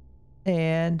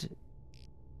 And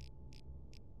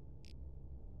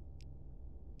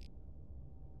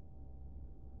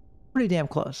pretty damn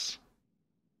close.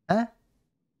 Huh?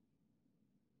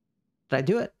 Did I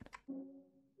do it?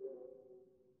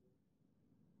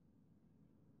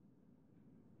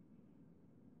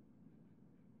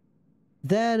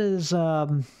 That is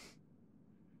not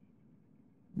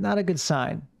a good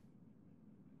sign.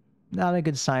 Not a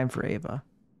good sign for Ava.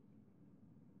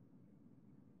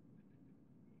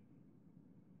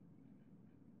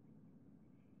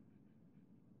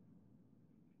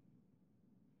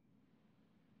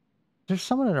 There's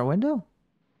someone at our window?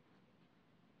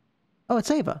 Oh, it's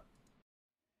Ava.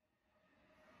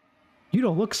 You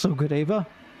don't look so good, Ava.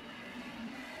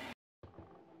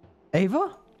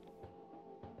 Ava?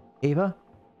 Ava?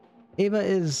 Ava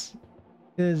is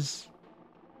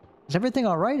everything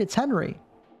all right? It's Henry.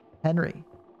 Henry.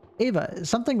 Ava, is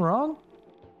something wrong?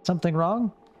 Something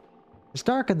wrong? It's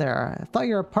dark in there. I thought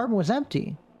your apartment was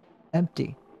empty.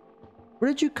 Empty. Where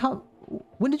did you come?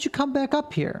 When did you come back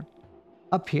up here?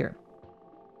 Up here.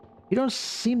 You don't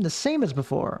seem the same as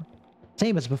before.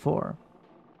 Same as before.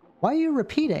 Why are you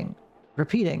repeating?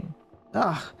 Repeating.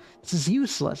 Ugh, this is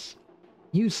useless.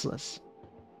 Useless.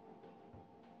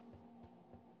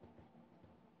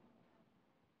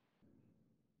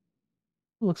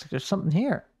 Looks like there's something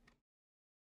here.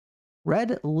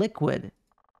 Red liquid.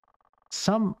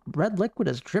 Some red liquid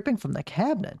is dripping from the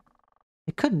cabinet.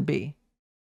 It couldn't be.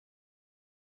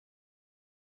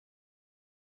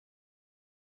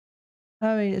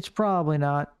 I mean, it's probably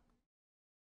not.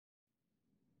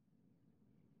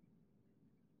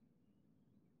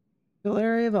 Still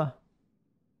there, Ava?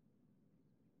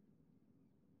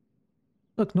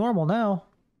 Look normal now.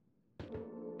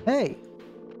 Hey,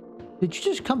 did you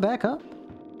just come back up?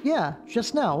 Yeah,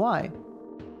 just now. Why?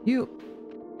 You...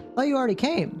 thought you already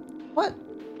came. What?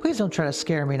 Please don't try to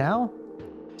scare me now.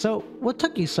 So, what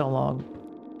took you so long?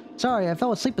 Sorry, I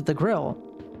fell asleep at the grill.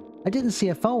 I didn't see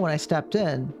a phone when I stepped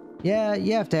in. Yeah,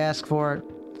 you have to ask for it.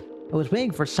 I was waiting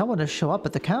for someone to show up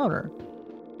at the counter.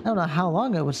 I don't know how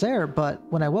long I was there, but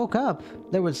when I woke up,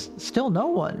 there was still no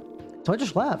one. So I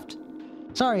just left.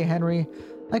 Sorry, Henry.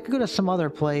 I could go to some other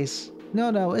place.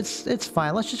 No, it's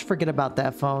fine. Let's just forget about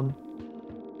that phone.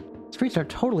 Streets are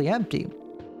totally empty.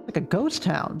 Like a ghost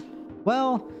town.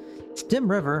 Well, it's Dim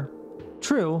River.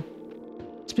 True.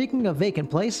 Speaking of vacant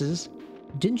places,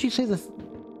 didn't you say the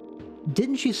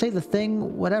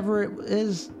thing, whatever it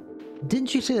is?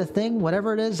 Didn't you say the thing,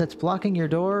 whatever it is that's blocking your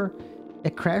door,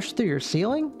 it crashed through your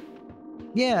ceiling?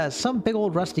 Yeah, some big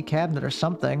old rusty cabinet or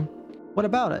something. What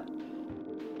about it?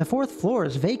 The 4th floor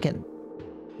is vacant.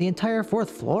 The entire 4th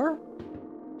floor?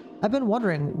 I've been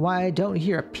wondering why I don't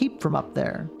hear a peep from up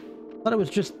there. Thought it was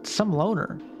just some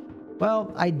loner.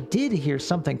 Well, I did hear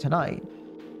something tonight.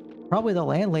 Probably the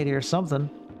landlady or something.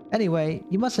 Anyway,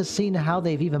 you must have seen how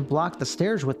they've even blocked the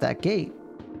stairs with that gate.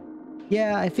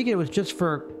 Yeah, I figured it was just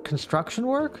for construction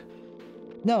work?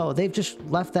 No, they've just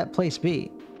left that place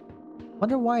be.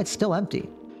 Wonder why it's still empty.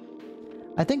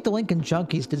 I think the Lincoln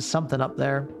Junkies did something up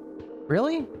there.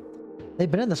 Really? They've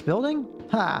been in this building?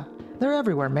 Ha! They're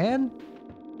everywhere, man.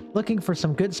 Looking for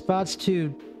some good spots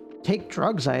to take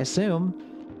drugs, I assume.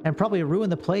 And probably ruin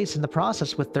the place in the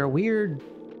process with their weird...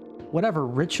 whatever,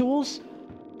 rituals?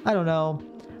 I don't know,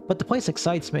 but the place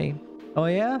excites me. Oh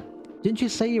yeah? Didn't you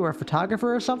say you were a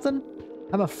photographer or something?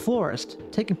 I'm a florist.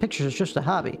 Taking pictures is just a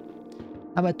hobby.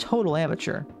 I'm a total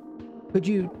amateur. Could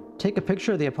you take a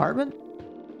picture of the apartment?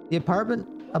 The apartment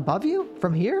above you?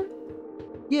 From here?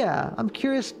 Yeah, I'm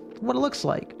curious what it looks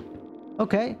like.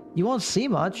 Okay, you won't see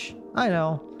much. I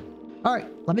know. Alright,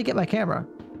 let me get my camera.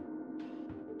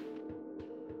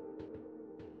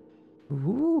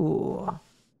 Ooh.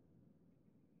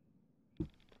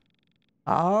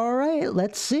 Alright,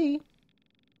 let's see.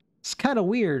 It's kind of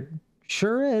weird.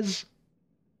 Sure is.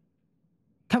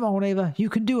 Come on, Ava, you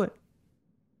can do it.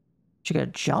 She gonna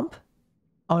jump?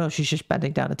 Oh no, she's just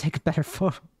bending down to take a better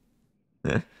photo.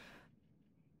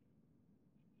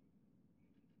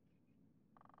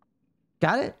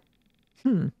 Got it?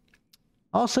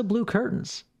 Also blue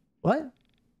curtains. What?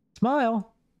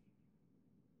 Smile.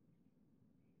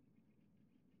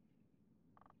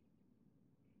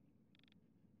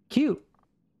 Cute.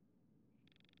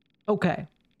 Okay.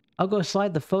 I'll go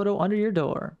slide the photo under your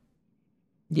door.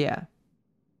 Yeah.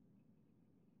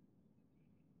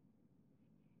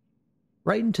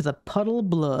 Right into the puddle of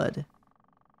blood.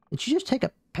 Did she just take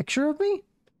a picture of me?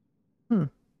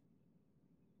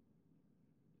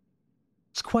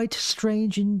 It's quite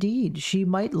strange indeed. She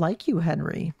might like you,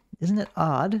 Henry. Isn't it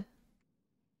odd?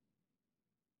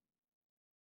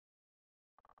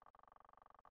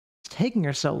 It's taking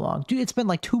her so long. Dude, it's been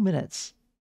like 2 minutes.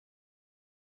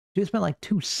 Dude, it's been like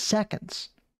 2 seconds.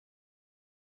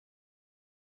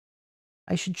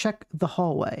 I should check the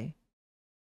hallway.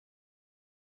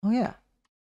 Oh yeah.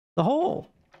 The hole.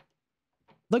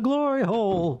 The glory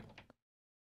hole.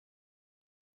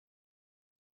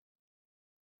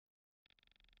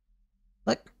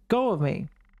 Let go of me.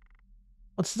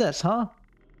 What's this, huh?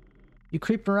 You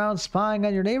creeping around spying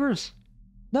on your neighbors?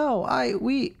 No,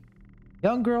 we...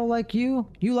 Young girl like you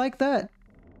like that?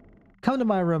 Come to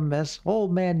my room, miss.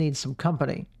 Old man needs some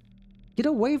company. Get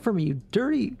away from me, you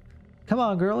dirty... Come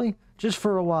on, girlie. Just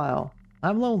for a while.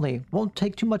 I'm lonely. Won't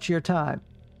take too much of your time.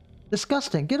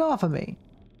 Disgusting. Get off of me.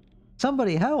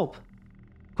 Somebody help.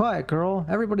 Quiet, girl.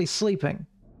 Everybody's sleeping.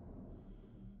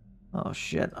 Oh,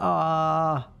 shit.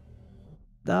 I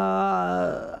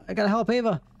gotta help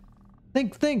Ava.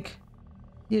 Think.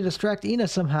 Need to distract Ina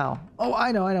somehow. Oh,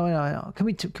 I know. Can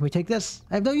we take this?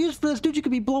 I have no use for this, dude. You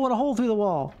could be blowing a hole through the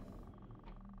wall.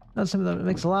 That's something that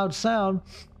makes a loud sound.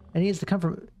 And it needs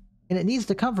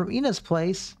to come from Ina's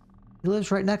place. He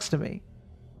lives right next to me.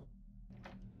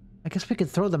 I guess we could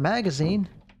throw the magazine.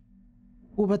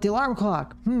 What about the alarm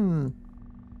clock? Combine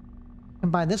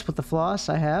this with the floss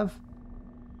I have.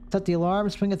 Set the alarm,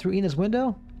 swing it through Ina's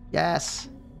window. Yes.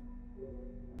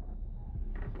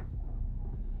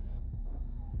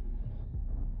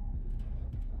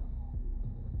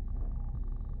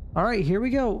 Alright, here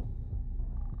we go.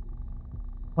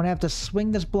 I'm gonna have to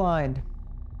swing this blind.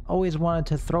 Always wanted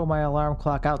to throw my alarm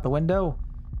clock out the window.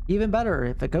 Even better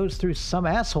if it goes through some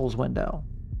asshole's window.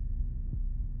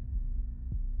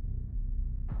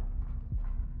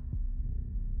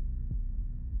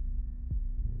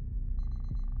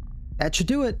 That should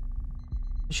do it.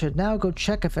 I should now go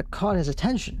check if it caught his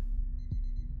attention.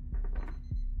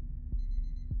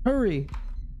 Hurry!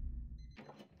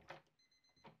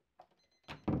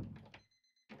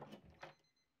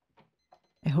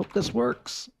 I hope this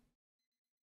works.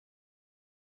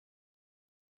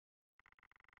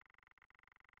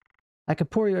 I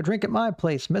could pour you a drink at my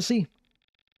place, missy.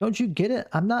 Don't you get it?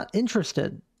 I'm not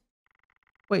interested.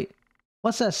 Wait,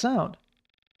 what's that sound?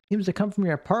 Seems to come from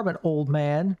your apartment, old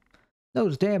man.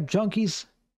 Those damn junkies.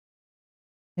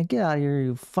 And get out of here,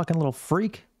 you fucking little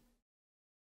freak.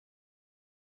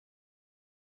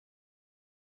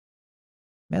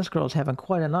 This girl's having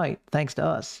quite a night, thanks to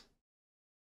us.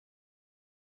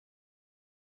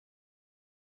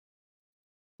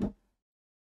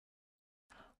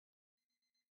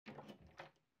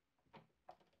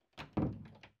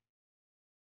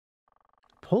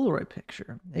 Polaroid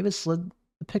picture. Ava slid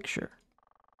the picture.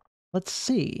 Let's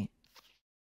see.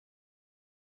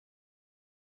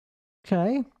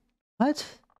 Okay. What? Did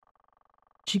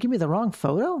she give me the wrong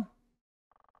photo?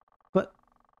 But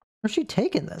where's she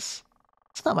taking this?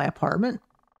 It's not my apartment.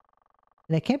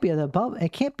 And it can't be the above.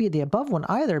 It can't be the above one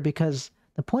either because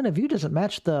the point of view doesn't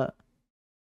match the.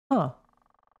 Huh.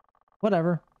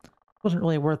 Whatever. Wasn't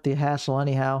really worth the hassle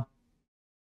anyhow.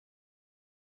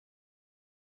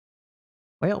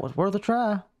 Well, it was worth a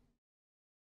try.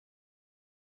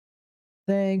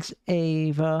 Thanks,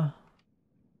 Ava.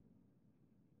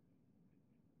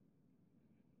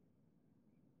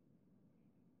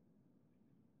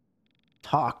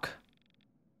 Talk.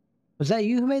 Was that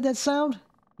you who made that sound?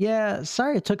 Yeah,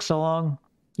 sorry it took so long.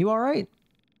 You alright?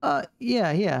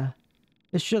 Yeah.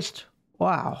 It's just,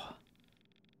 wow.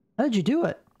 How did you do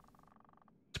it?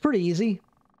 It's pretty easy.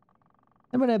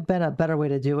 There might have been a better way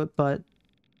to do it, but,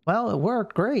 well, it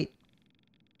worked great.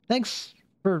 Thanks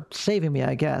for saving me,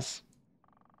 I guess.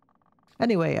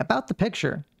 Anyway, about the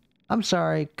picture. I'm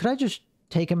sorry, could I just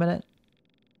take a minute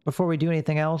before we do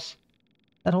anything else?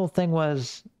 That whole thing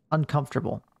was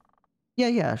uncomfortable.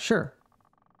 Yeah, sure.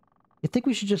 You think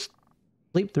we should just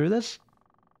sleep through this?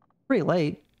 Pretty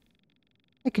late.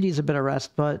 I could use a bit of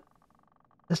rest, but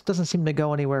this doesn't seem to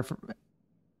go anywhere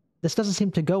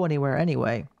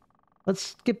anyway.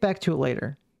 Let's get back to it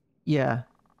later. Yeah.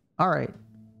 Alright.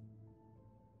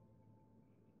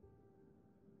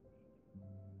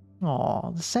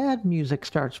 Aw, the sad music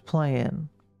starts playing.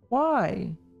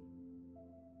 Why?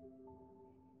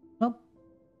 Oh,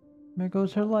 there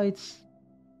goes her lights.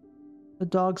 The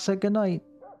dog said goodnight.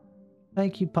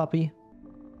 Thank you, puppy.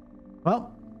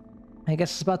 Well, I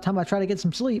guess it's about time I try to get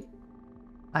some sleep.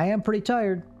 I am pretty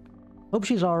tired. Hope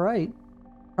she's alright.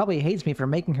 Probably hates me for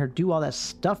making her do all that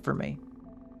stuff for me.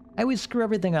 I always screw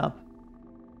everything up.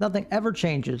 Nothing ever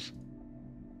changes.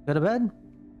 Go to bed?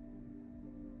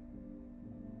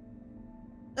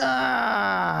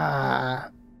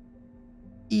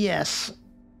 Yes.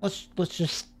 Let's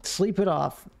just sleep it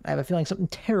off. I have a feeling something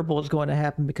terrible is going to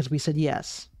happen because we said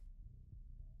yes.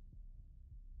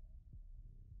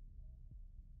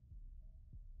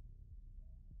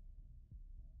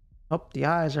 Oh, the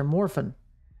eyes are morphing.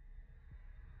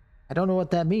 I don't know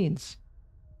what that means.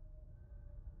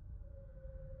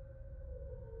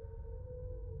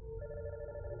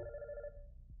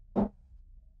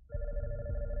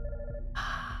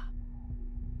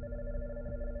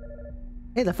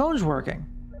 Hey, the phone's working.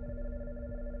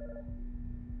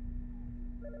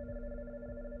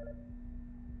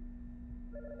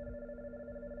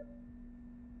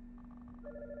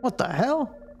 What the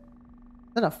hell?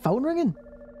 Is that a phone ringing?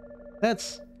 Had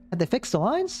they fixed the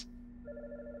lines?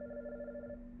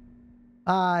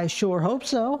 I sure hope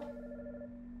so.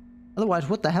 Otherwise,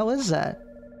 what the hell is that?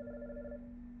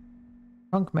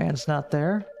 Trunk man's not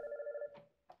there.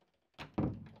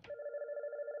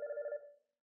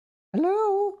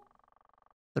 Hello?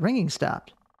 The ringing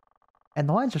stopped. And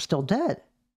the lines are still dead.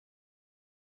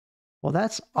 Well,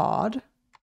 that's odd.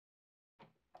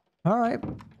 Alright,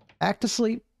 back to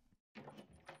sleep.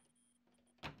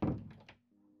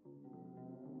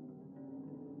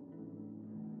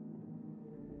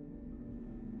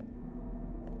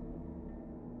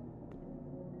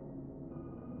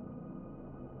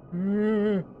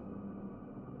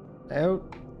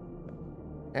 Out.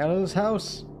 Out of this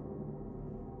house.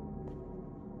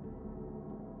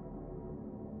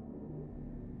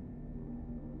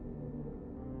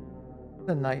 What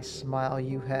a nice smile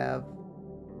you have.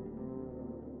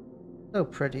 So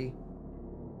pretty.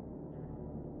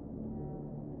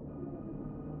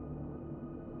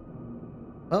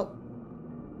 Well.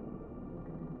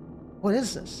 What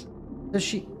is this?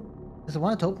 Does it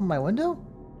want to open my window?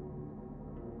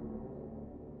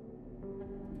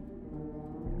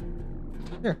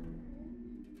 Sure.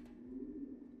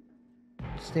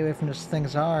 Stay away from this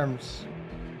thing's arms.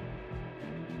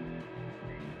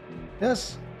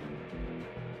 Yes.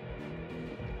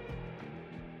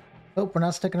 Nope, we're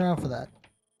not sticking around for that.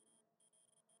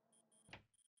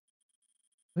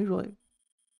 We really...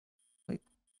 Wait.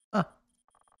 Ah.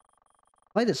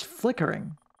 Light is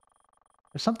flickering.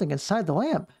 There's something inside the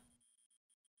lamp.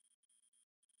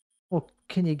 Well,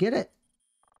 can you get it?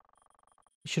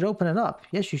 You should open it up.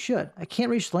 Yes, you should. I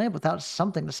can't reach the lamp without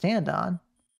something to stand on.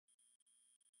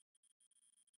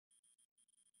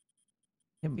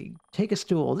 Can we take a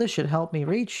stool? This should help me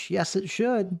reach. Yes, it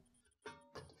should.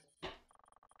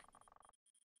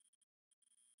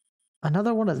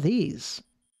 Another one of these.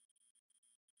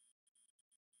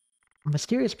 A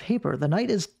mysterious paper. The night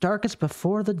is darkest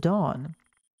before the dawn.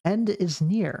 End is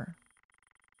near.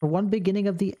 For one, beginning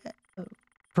of the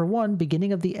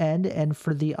end, and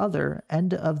for the other,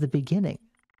 end of the beginning.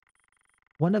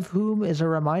 One of whom is a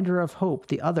reminder of hope,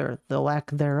 the other, the lack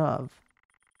thereof.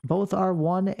 Both are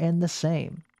one and the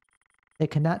same. They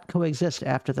cannot coexist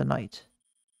after the night.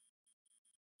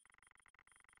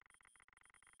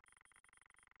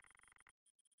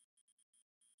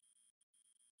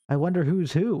 I wonder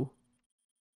who's who.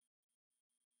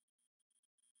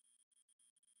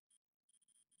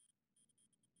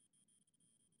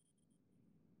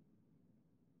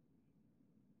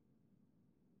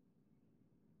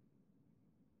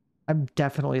 I'm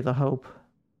definitely the hope.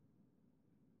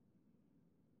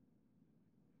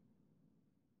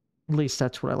 At least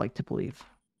that's what I like to believe.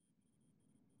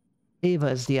 Ava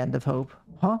is the end of hope.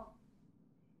 Huh?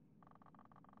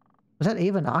 Was that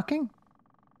Ava knocking?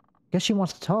 Guess she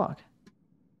wants to talk.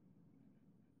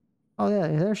 Oh yeah,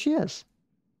 there she is.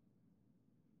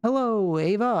 Hello,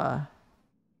 Ava.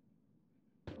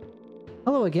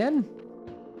 Hello again.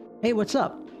 Hey, what's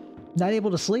up? Not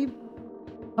able to sleep?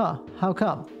 Huh, how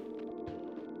come?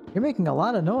 You're making a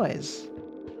lot of noise.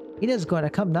 Ida's going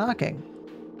to come knocking.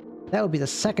 That would be the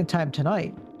second time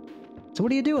tonight. So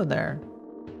what are you doing there?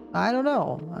 I don't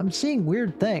know. I'm seeing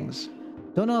weird things.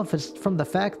 Don't know if it's from the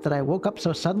fact that I woke up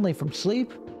so suddenly from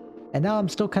sleep, and now I'm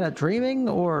still kind of dreaming,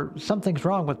 or something's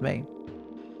wrong with me.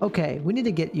 Okay, we need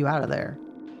to get you out of there.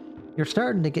 You're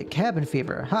starting to get cabin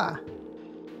fever, ha!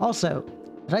 Also,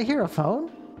 did I hear a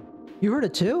phone? You heard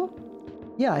it too?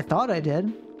 Yeah, I thought I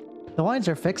did. The lines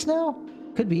are fixed now?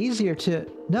 Could be easier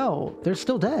to... No, they're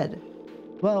still dead.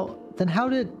 Well, then how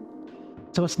did...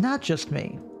 So it's not just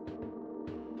me.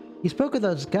 You spoke of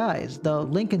those guys, the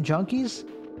Lincoln Junkies?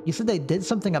 You said they did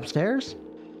something upstairs?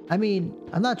 I mean,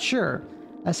 I'm not sure.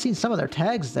 I've seen some of their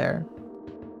tags there.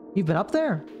 You've been up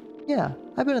there? Yeah,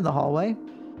 I've been in the hallway.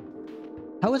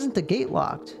 How isn't the gate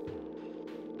locked?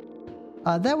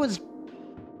 That was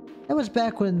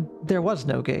back when there was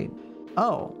no gate.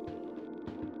 Oh.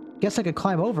 Guess I could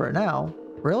climb over it now.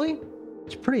 Really?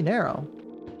 It's pretty narrow.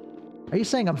 Are you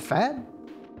saying I'm fat?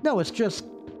 No, it's just...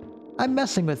 I'm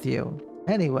messing with you.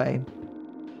 Anyway,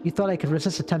 you thought I could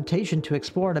resist the temptation to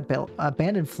explore an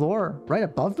abandoned floor right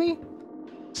above me?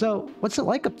 So, what's it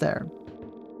like up there?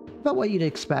 About what you'd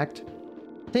expect.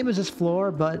 Same as this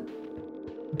floor, but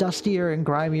dustier and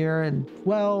grimier, and,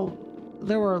 well,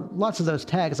 there were lots of those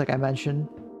tags like I mentioned.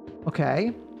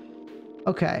 Okay.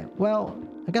 Okay, well,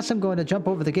 I guess I'm going to jump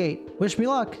over the gate. Wish me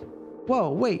luck.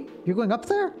 Whoa, wait, you're going up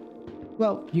there?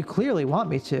 Well, you clearly want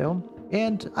me to,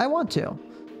 and I want to.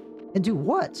 And do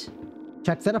what?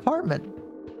 Check that apartment.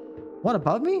 One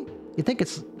above me? You think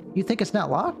it's not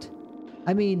locked?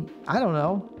 I mean, I don't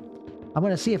know. I'm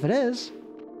gonna see if it is.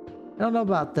 I don't know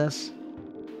about this.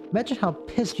 Imagine how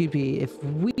pissed you'd be if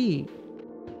we...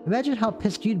 Imagine how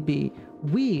pissed you'd be,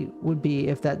 we would be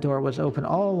if that door was open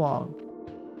all along.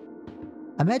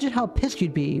 Imagine how pissed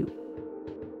you'd be...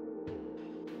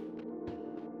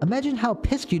 Imagine how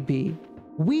pissed you'd be,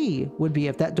 we would be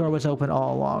if that door was open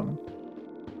all along.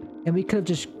 And we could have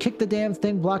just kicked the damn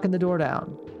thing blocking the door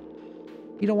down.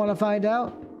 You don't want to find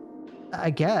out?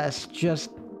 I guess, just...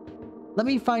 Let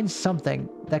me find something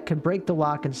that could break the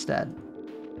lock instead.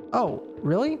 Oh,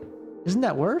 really? Isn't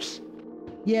that worse?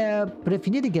 Yeah, but if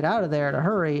you need to get out of there in a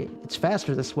hurry, it's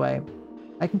faster this way.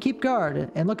 I can keep guard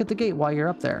and look at the gate while you're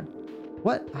up there.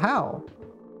 What? How?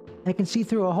 I can see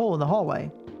through a hole in the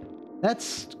hallway.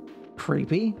 That's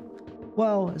creepy.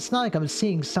 Well, it's not like I'm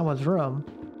seeing someone's room.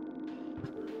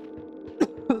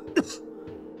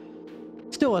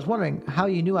 Still, I was wondering how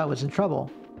you knew I was in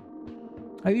trouble.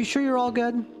 Are you sure you're all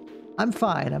good? I'm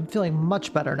fine. I'm feeling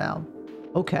much better now.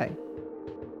 Okay.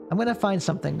 I'm gonna find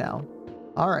something now.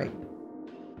 Alright.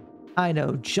 I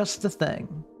know just the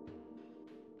thing.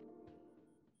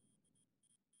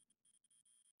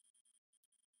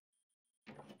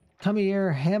 Come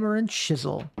here, hammer and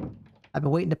chisel. I've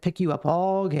been waiting to pick you up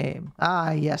all game.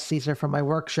 Ah, yes, these are from my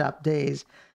workshop days.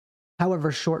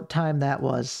 However short time that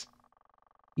was.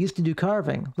 Used to do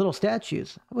carving, little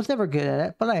statues. I was never good at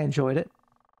it, but I enjoyed it.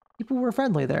 People were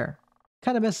friendly there.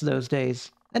 Kind of miss those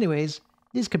days. Anyways,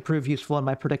 these could prove useful in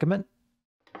my predicament.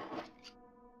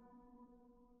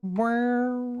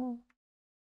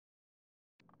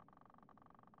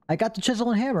 I got the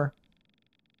chisel and hammer.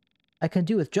 I can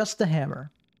do with just the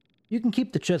hammer. You can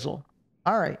keep the chisel.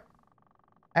 Alright.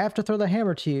 I have to throw the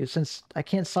hammer to you since I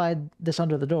can't slide this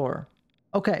under the door.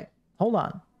 Okay, hold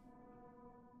on.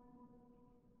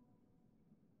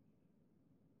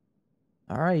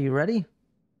 Alright, you ready?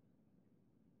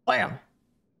 Bam!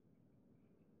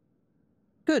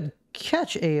 Good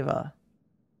catch, Ava.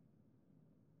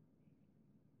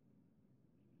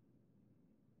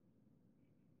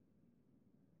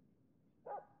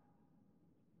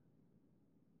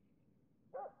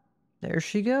 There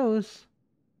she goes.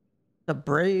 The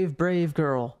brave, brave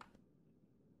girl.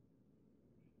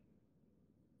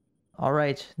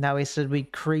 Alright, now he said we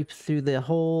creep through the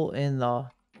hole in the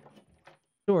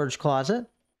storage closet.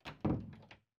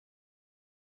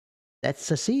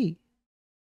 That's a C.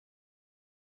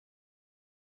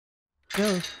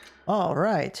 Go.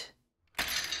 Alright.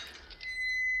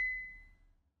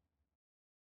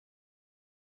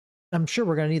 I'm sure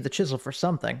we're going to need the chisel for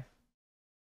something.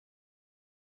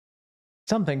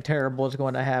 Something terrible is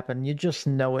going to happen. You just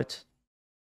know it. It's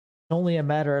only a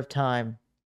matter of time.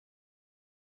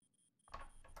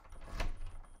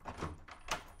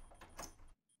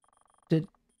 Did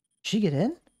she get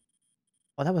in?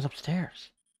 Oh, that was upstairs.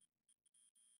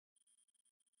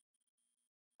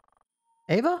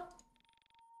 Ava?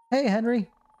 Hey, Henry.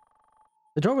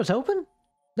 The door was open?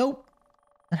 Nope.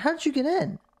 And how did you get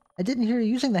in? I didn't hear you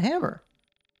using the hammer.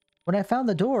 When I found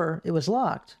the door, it was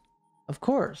locked. Of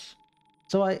course.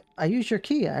 So I used your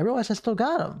key. I realized I still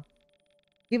got him.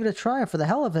 Gave it a try for the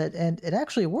hell of it, and it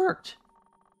actually worked.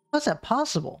 How's that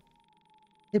possible?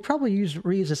 They probably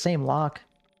reused the same lock.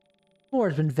 The floor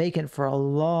has been vacant for a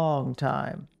long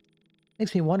time.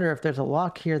 Makes me wonder if there's a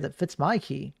lock here that fits my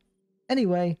key.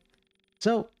 Anyway,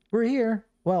 so we're here.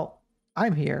 Well,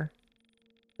 I'm here.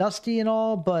 Dusty and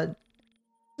all, but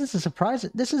this is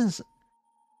surprising. This isn't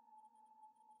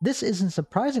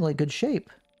surprisingly good shape.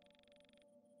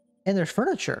 And there's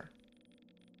furniture.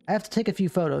 I have to take a few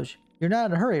photos. You're not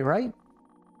in a hurry, right?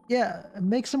 Yeah,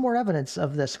 make some more evidence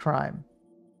of this crime.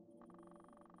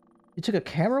 You took a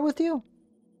camera with you?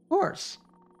 Of course.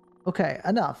 Okay,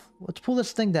 enough. Let's pull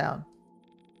this thing down.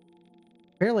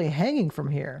 Barely hanging from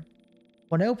here.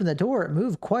 When I opened the door, it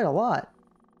moved quite a lot.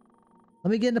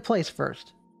 Let me get into place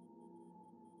first.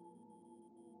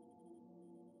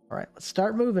 Alright, let's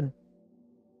start moving.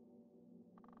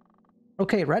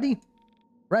 Okay, ready?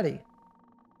 Ready.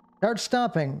 Start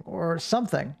stomping, or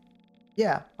something.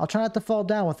 Yeah, I'll try not to fall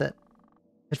down with it.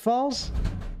 It falls?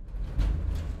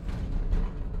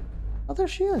 Oh, there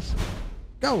she is.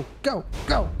 Go, go,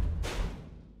 go!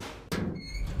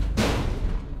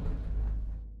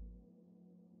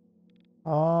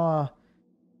 Aw,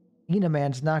 Ina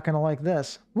Man's not gonna like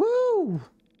this. Woo!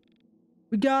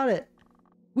 We got it!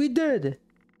 We did!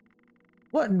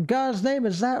 What in God's name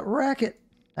is that racket?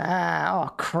 Ah, oh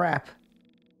crap.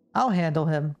 I'll handle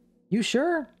him. You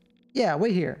sure? Yeah,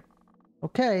 wait here.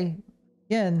 Okay.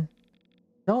 Again,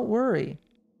 don't worry.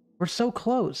 We're so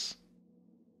close.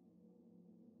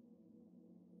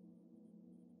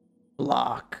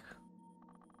 Block.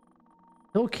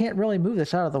 Still can't really move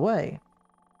this out of the way.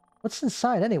 What's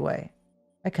inside anyway?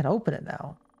 I can open it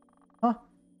now. Huh?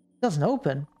 It doesn't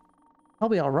open.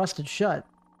 Probably all rusted shut.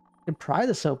 Could pry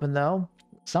this open though.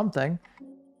 Something.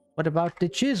 What about the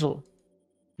chisel?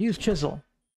 Use chisel.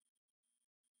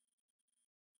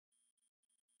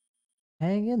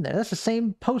 Hang in there. That's the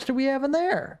same poster we have in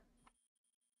there.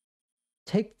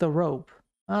 Take the rope.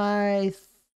 I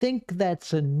think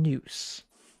that's a noose.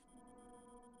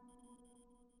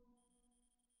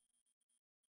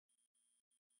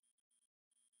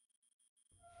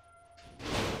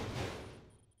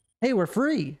 Hey, we're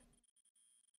free.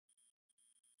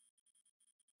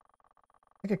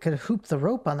 I think I could hoop the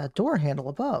rope on that door handle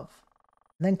above.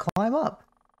 And then climb up.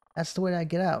 That's the way I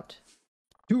get out.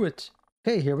 Do it.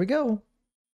 Okay, here we go.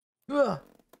 Ugh.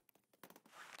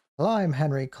 Climb,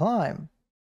 Henry, climb.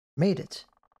 Made it.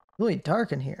 Really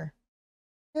dark in here.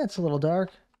 Yeah, it's a little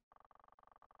dark.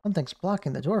 Something's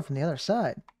blocking the door from the other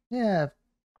side. Yeah.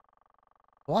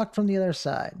 Blocked from the other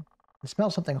side. I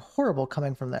smell something horrible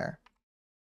coming from there.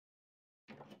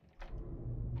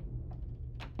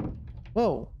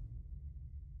 Whoa.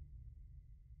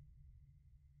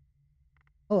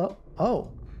 Hello?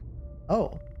 Oh.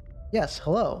 Oh. Yes,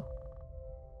 hello.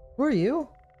 Who are you?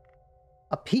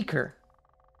 A peeker.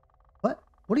 What?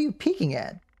 What are you peeking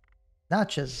at?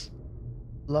 Notches.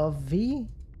 Lovey?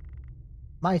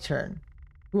 My turn.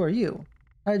 Who are you?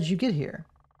 How did you get here?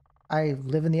 I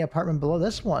live in the apartment below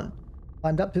this one.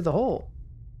 Climbed up through the hole.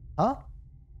 Huh?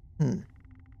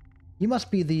 You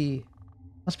must be the...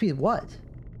 Must be what?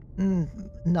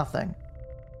 Nothing.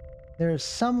 There is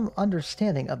some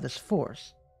understanding of this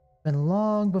force. Been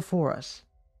long before us.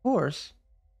 Force?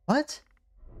 What?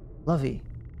 Lovey.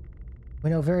 We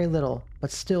know very little,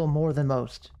 but still more than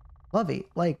most. Lovey?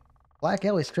 Like Black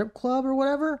Alley Strip Club or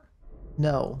whatever?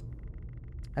 No.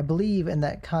 I believe in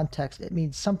that context it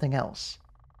means something else.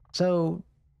 So,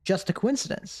 just a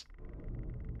coincidence.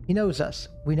 He knows us.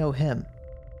 We know him.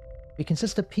 We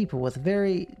consist of people with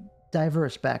very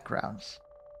diverse backgrounds.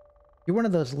 You're one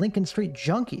of those Lincoln Street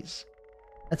junkies.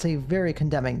 That's a very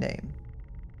condemning name.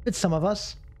 It's some of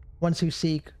us, ones who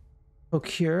seek,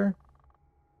 procure,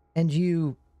 and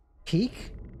you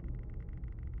peek?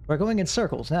 We're going in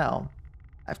circles now.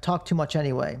 I've talked too much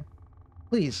anyway.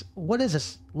 Please, what is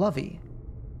this, Lovey?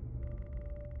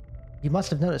 You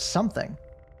must have noticed something.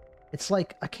 It's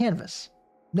like a canvas.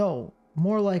 No,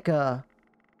 more like a...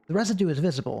 The residue is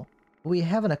visible, but we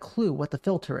haven't a clue what the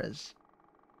filter is.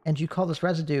 And you call this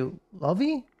residue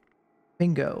Lovey?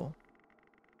 Bingo.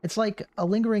 It's like a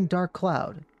lingering dark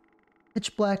cloud.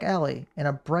 Pitch black alley in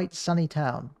a bright sunny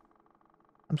town.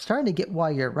 I'm starting to get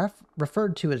why you're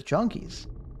referred to as junkies.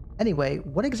 Anyway,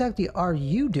 what exactly are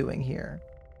you doing here?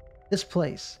 This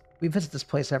place. We visit this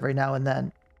place every now and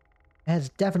then. It has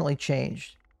definitely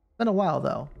changed. Been a while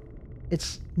though.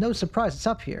 It's no surprise it's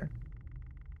up here.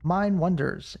 mind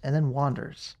wanders and then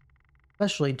wanders,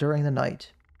 especially during the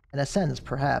night, and ascends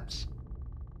perhaps.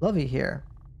 Lovey here.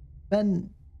 Been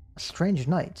a strange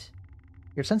night.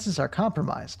 Your senses are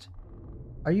compromised.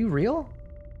 Are you real?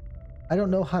 I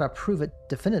don't know how to prove it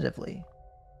definitively.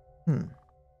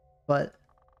 But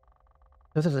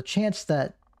if there's a chance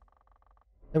that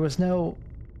there was no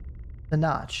the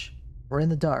notch, we're in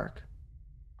the dark.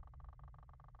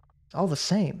 It's all the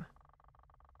same.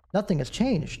 Nothing has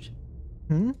changed.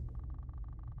 I'm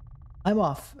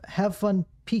off. Have fun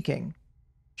peeking.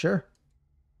 Sure.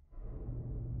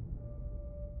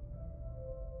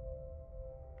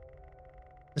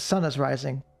 The sun is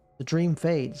rising. The dream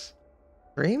fades.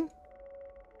 Dream?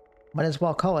 Might as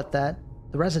well call it that.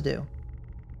 The residue.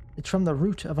 It's from the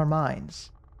root of our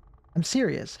minds. I'm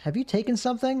serious. Have you taken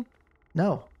something?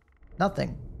 No.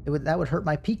 Nothing. That would hurt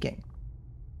my peeking.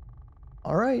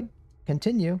 Alright.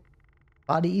 Continue.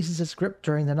 Body eases its grip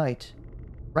during the night.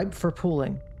 Ripe for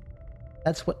pooling.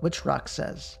 That's what Witch Rock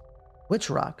says. Witch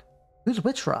Rock? Who's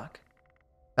Witch Rock?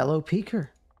 Fellow peeker.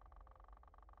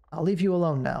 I'll leave you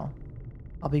alone now.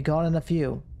 I'll be gone in a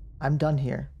few. I'm done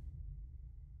here.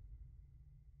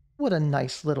 What a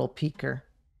nice little peeker.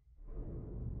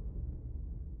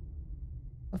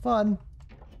 Have fun.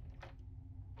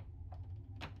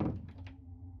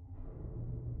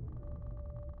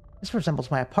 This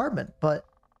resembles my apartment, but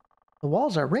the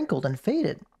walls are wrinkled and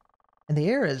faded, and the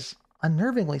air is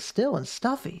unnervingly still and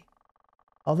stuffy.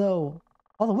 Although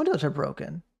all the windows are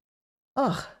broken.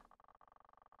 Ugh.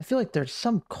 I feel like there's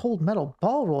some cold metal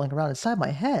ball rolling around inside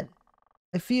my head.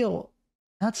 I feel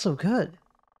not so good.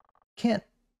 Can't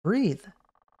breathe.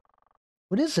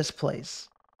 What is this place?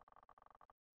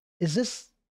 Is this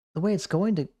the way it's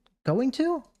going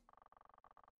to?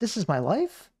 This is my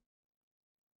life?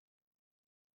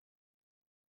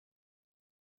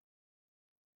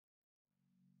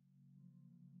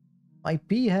 Might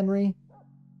be, Henry.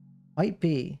 Might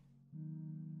be.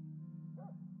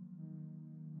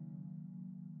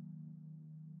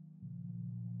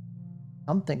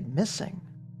 Something missing.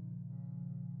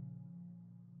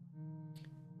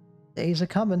 Days are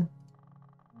coming.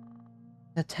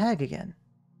 A tag again.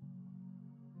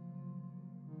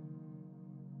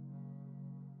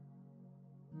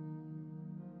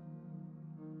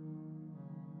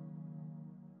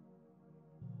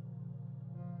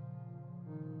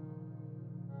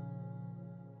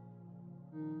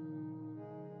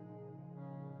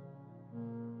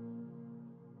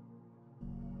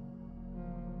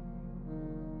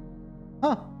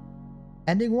 Huh.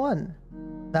 Ending 1.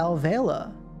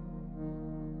 Valvela.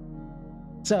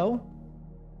 So,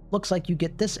 looks like you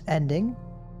get this ending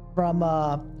from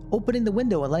opening the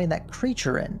window and letting that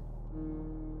creature in.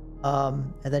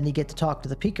 And then you get to talk to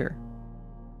the peeker.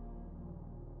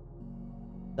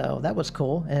 So that was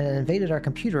cool, and it invaded our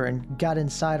computer and got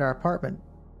inside our apartment.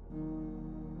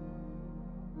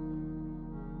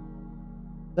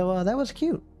 So that was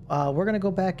cute. We're gonna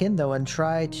go back in though and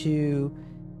try to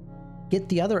get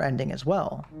the other ending as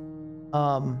well.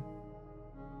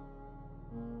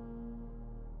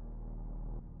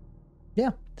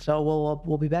 Yeah, so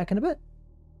we'll be back in a bit.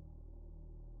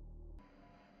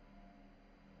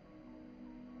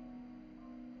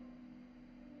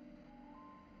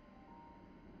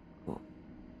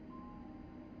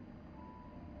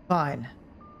 Fine.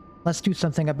 Let's do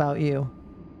something about you.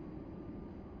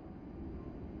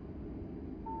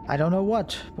 I don't know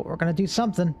what, but we're gonna do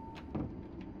something.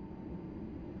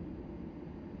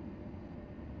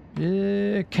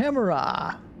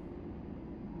 Camera!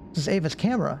 This is Ava's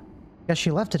camera. Guess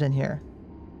she left it in here.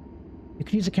 You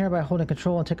can use the camera by holding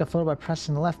control and take a photo by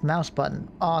pressing the left mouse button.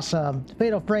 Awesome.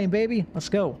 Fatal frame, baby. Let's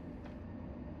go.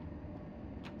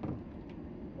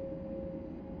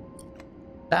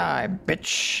 Die,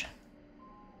 bitch.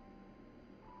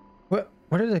 Where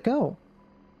did it go?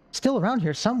 Still around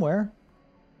here somewhere.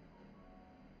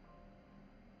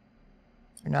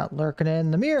 You're not lurking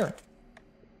in the mirror.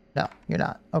 No, you're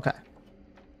not. Okay.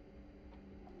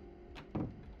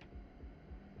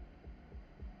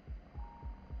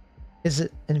 Is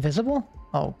it invisible?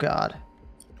 Oh, God.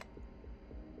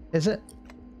 Is it?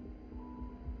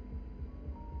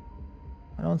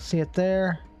 I don't see it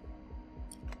there.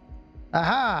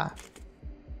 Aha!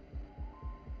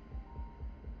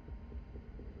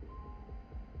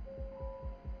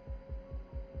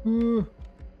 Ooh.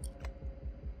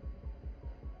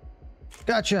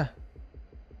 Gotcha.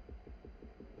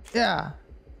 Yeah.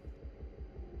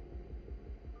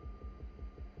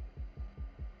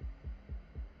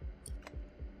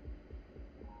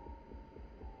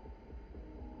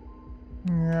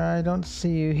 I don't see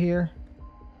you here.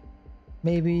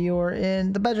 Maybe you're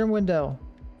in the bedroom window.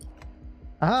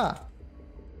 Ah!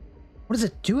 What is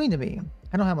it doing to me?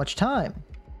 I don't have much time.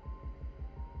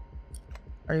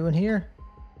 Are you in here?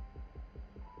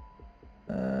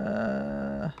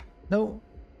 No.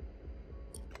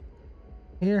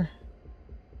 Here.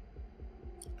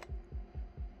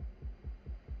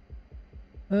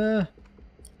 Gotta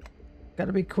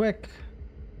be quick.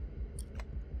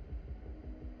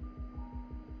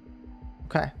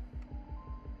 Okay.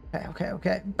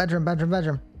 Okay. Bedroom.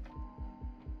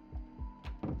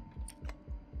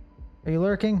 Are you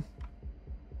lurking?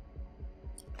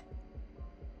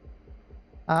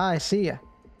 Ah, I see ya.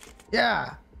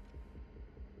 Yeah!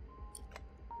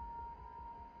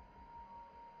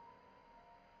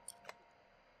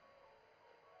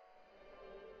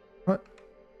 What?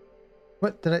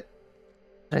 What? Did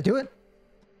I do it?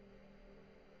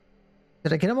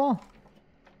 Did I get them all?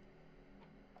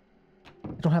 I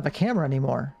don't have a camera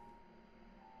anymore.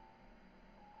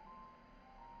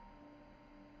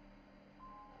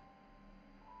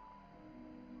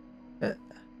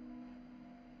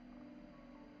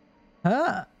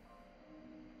 Huh?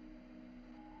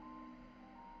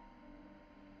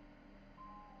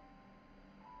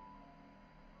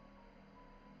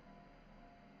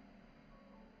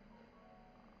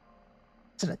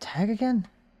 Is it a tag again?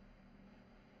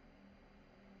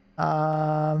 What's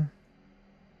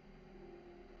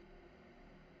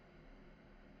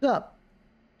up?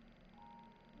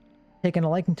 Taking a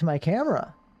liking to my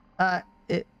camera.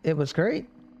 It was great.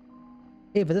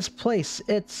 Hey, but this place,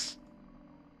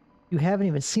 you haven't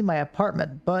even seen my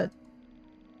apartment, but...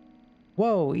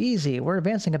 Whoa, easy. We're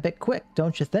advancing a bit quick,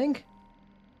 don't you think?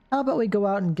 How about we go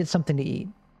out and get something to eat?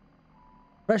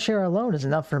 Fresh air alone is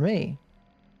enough for me.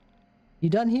 You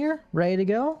done here? Ready to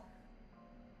go?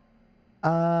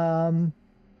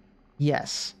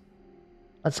 Yes.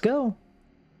 Let's go.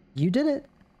 You did it.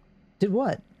 Did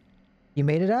what? You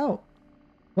made it out.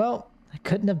 Well, I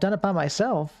couldn't have done it by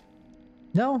myself.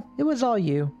 No, it was all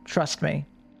you. Trust me.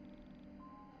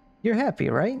 You're happy,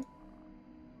 right?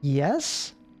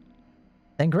 Yes?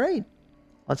 Then great.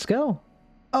 Let's go.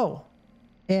 Oh,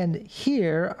 and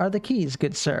here are the keys,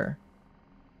 good sir.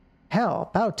 Hell,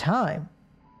 about time.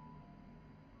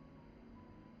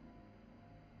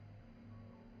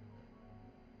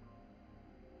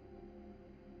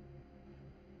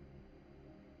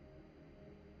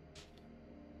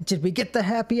 Did we get the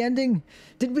happy ending?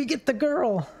 Did we get the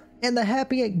girl? And the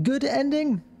happy, good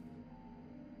ending?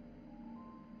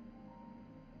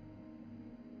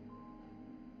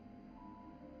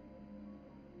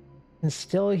 Can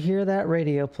still hear that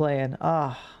radio playing.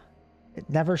 Ah, it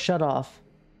never shut off.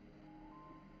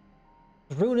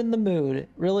 Ruining the mood, it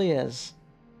really is.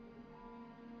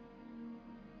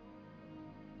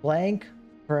 Blank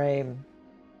frame.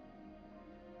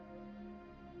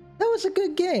 That was a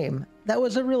good game. That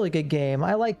was a really good game.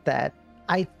 I like that.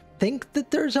 I think that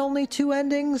there's only 2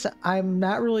 endings. I'm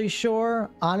not really sure.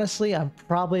 Honestly, I'm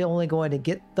probably only going to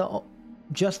get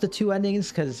just the 2 endings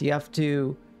because you have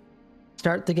to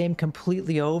start the game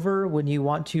completely over when you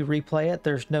want to replay it.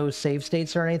 There's no save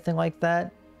states or anything like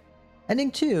that.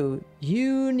 Ending 2,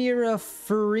 Unira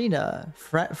Farina.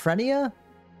 Frenia?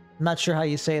 I'm not sure how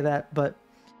you say that, but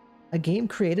a game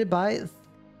created by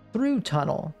Through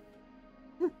Tunnel.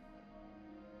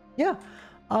 Yeah.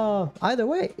 Either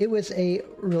way, it was a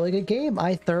really good game.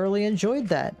 I thoroughly enjoyed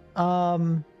that.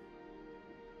 So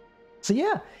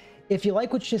yeah, if you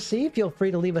like what you see, feel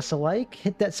free to leave us a like.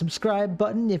 Hit that subscribe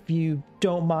button if you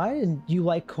don't mind and you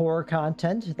like horror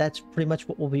content. That's pretty much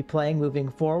what we'll be playing moving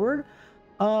forward.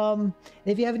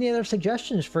 If you have any other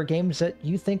suggestions for games that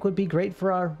you think would be great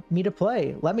for me to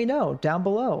play, let me know down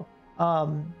below.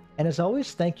 And as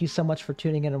always, thank you so much for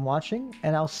tuning in and watching,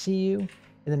 and I'll see you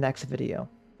in the next video.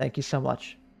 Thank you so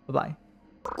much.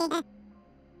 Bye-bye.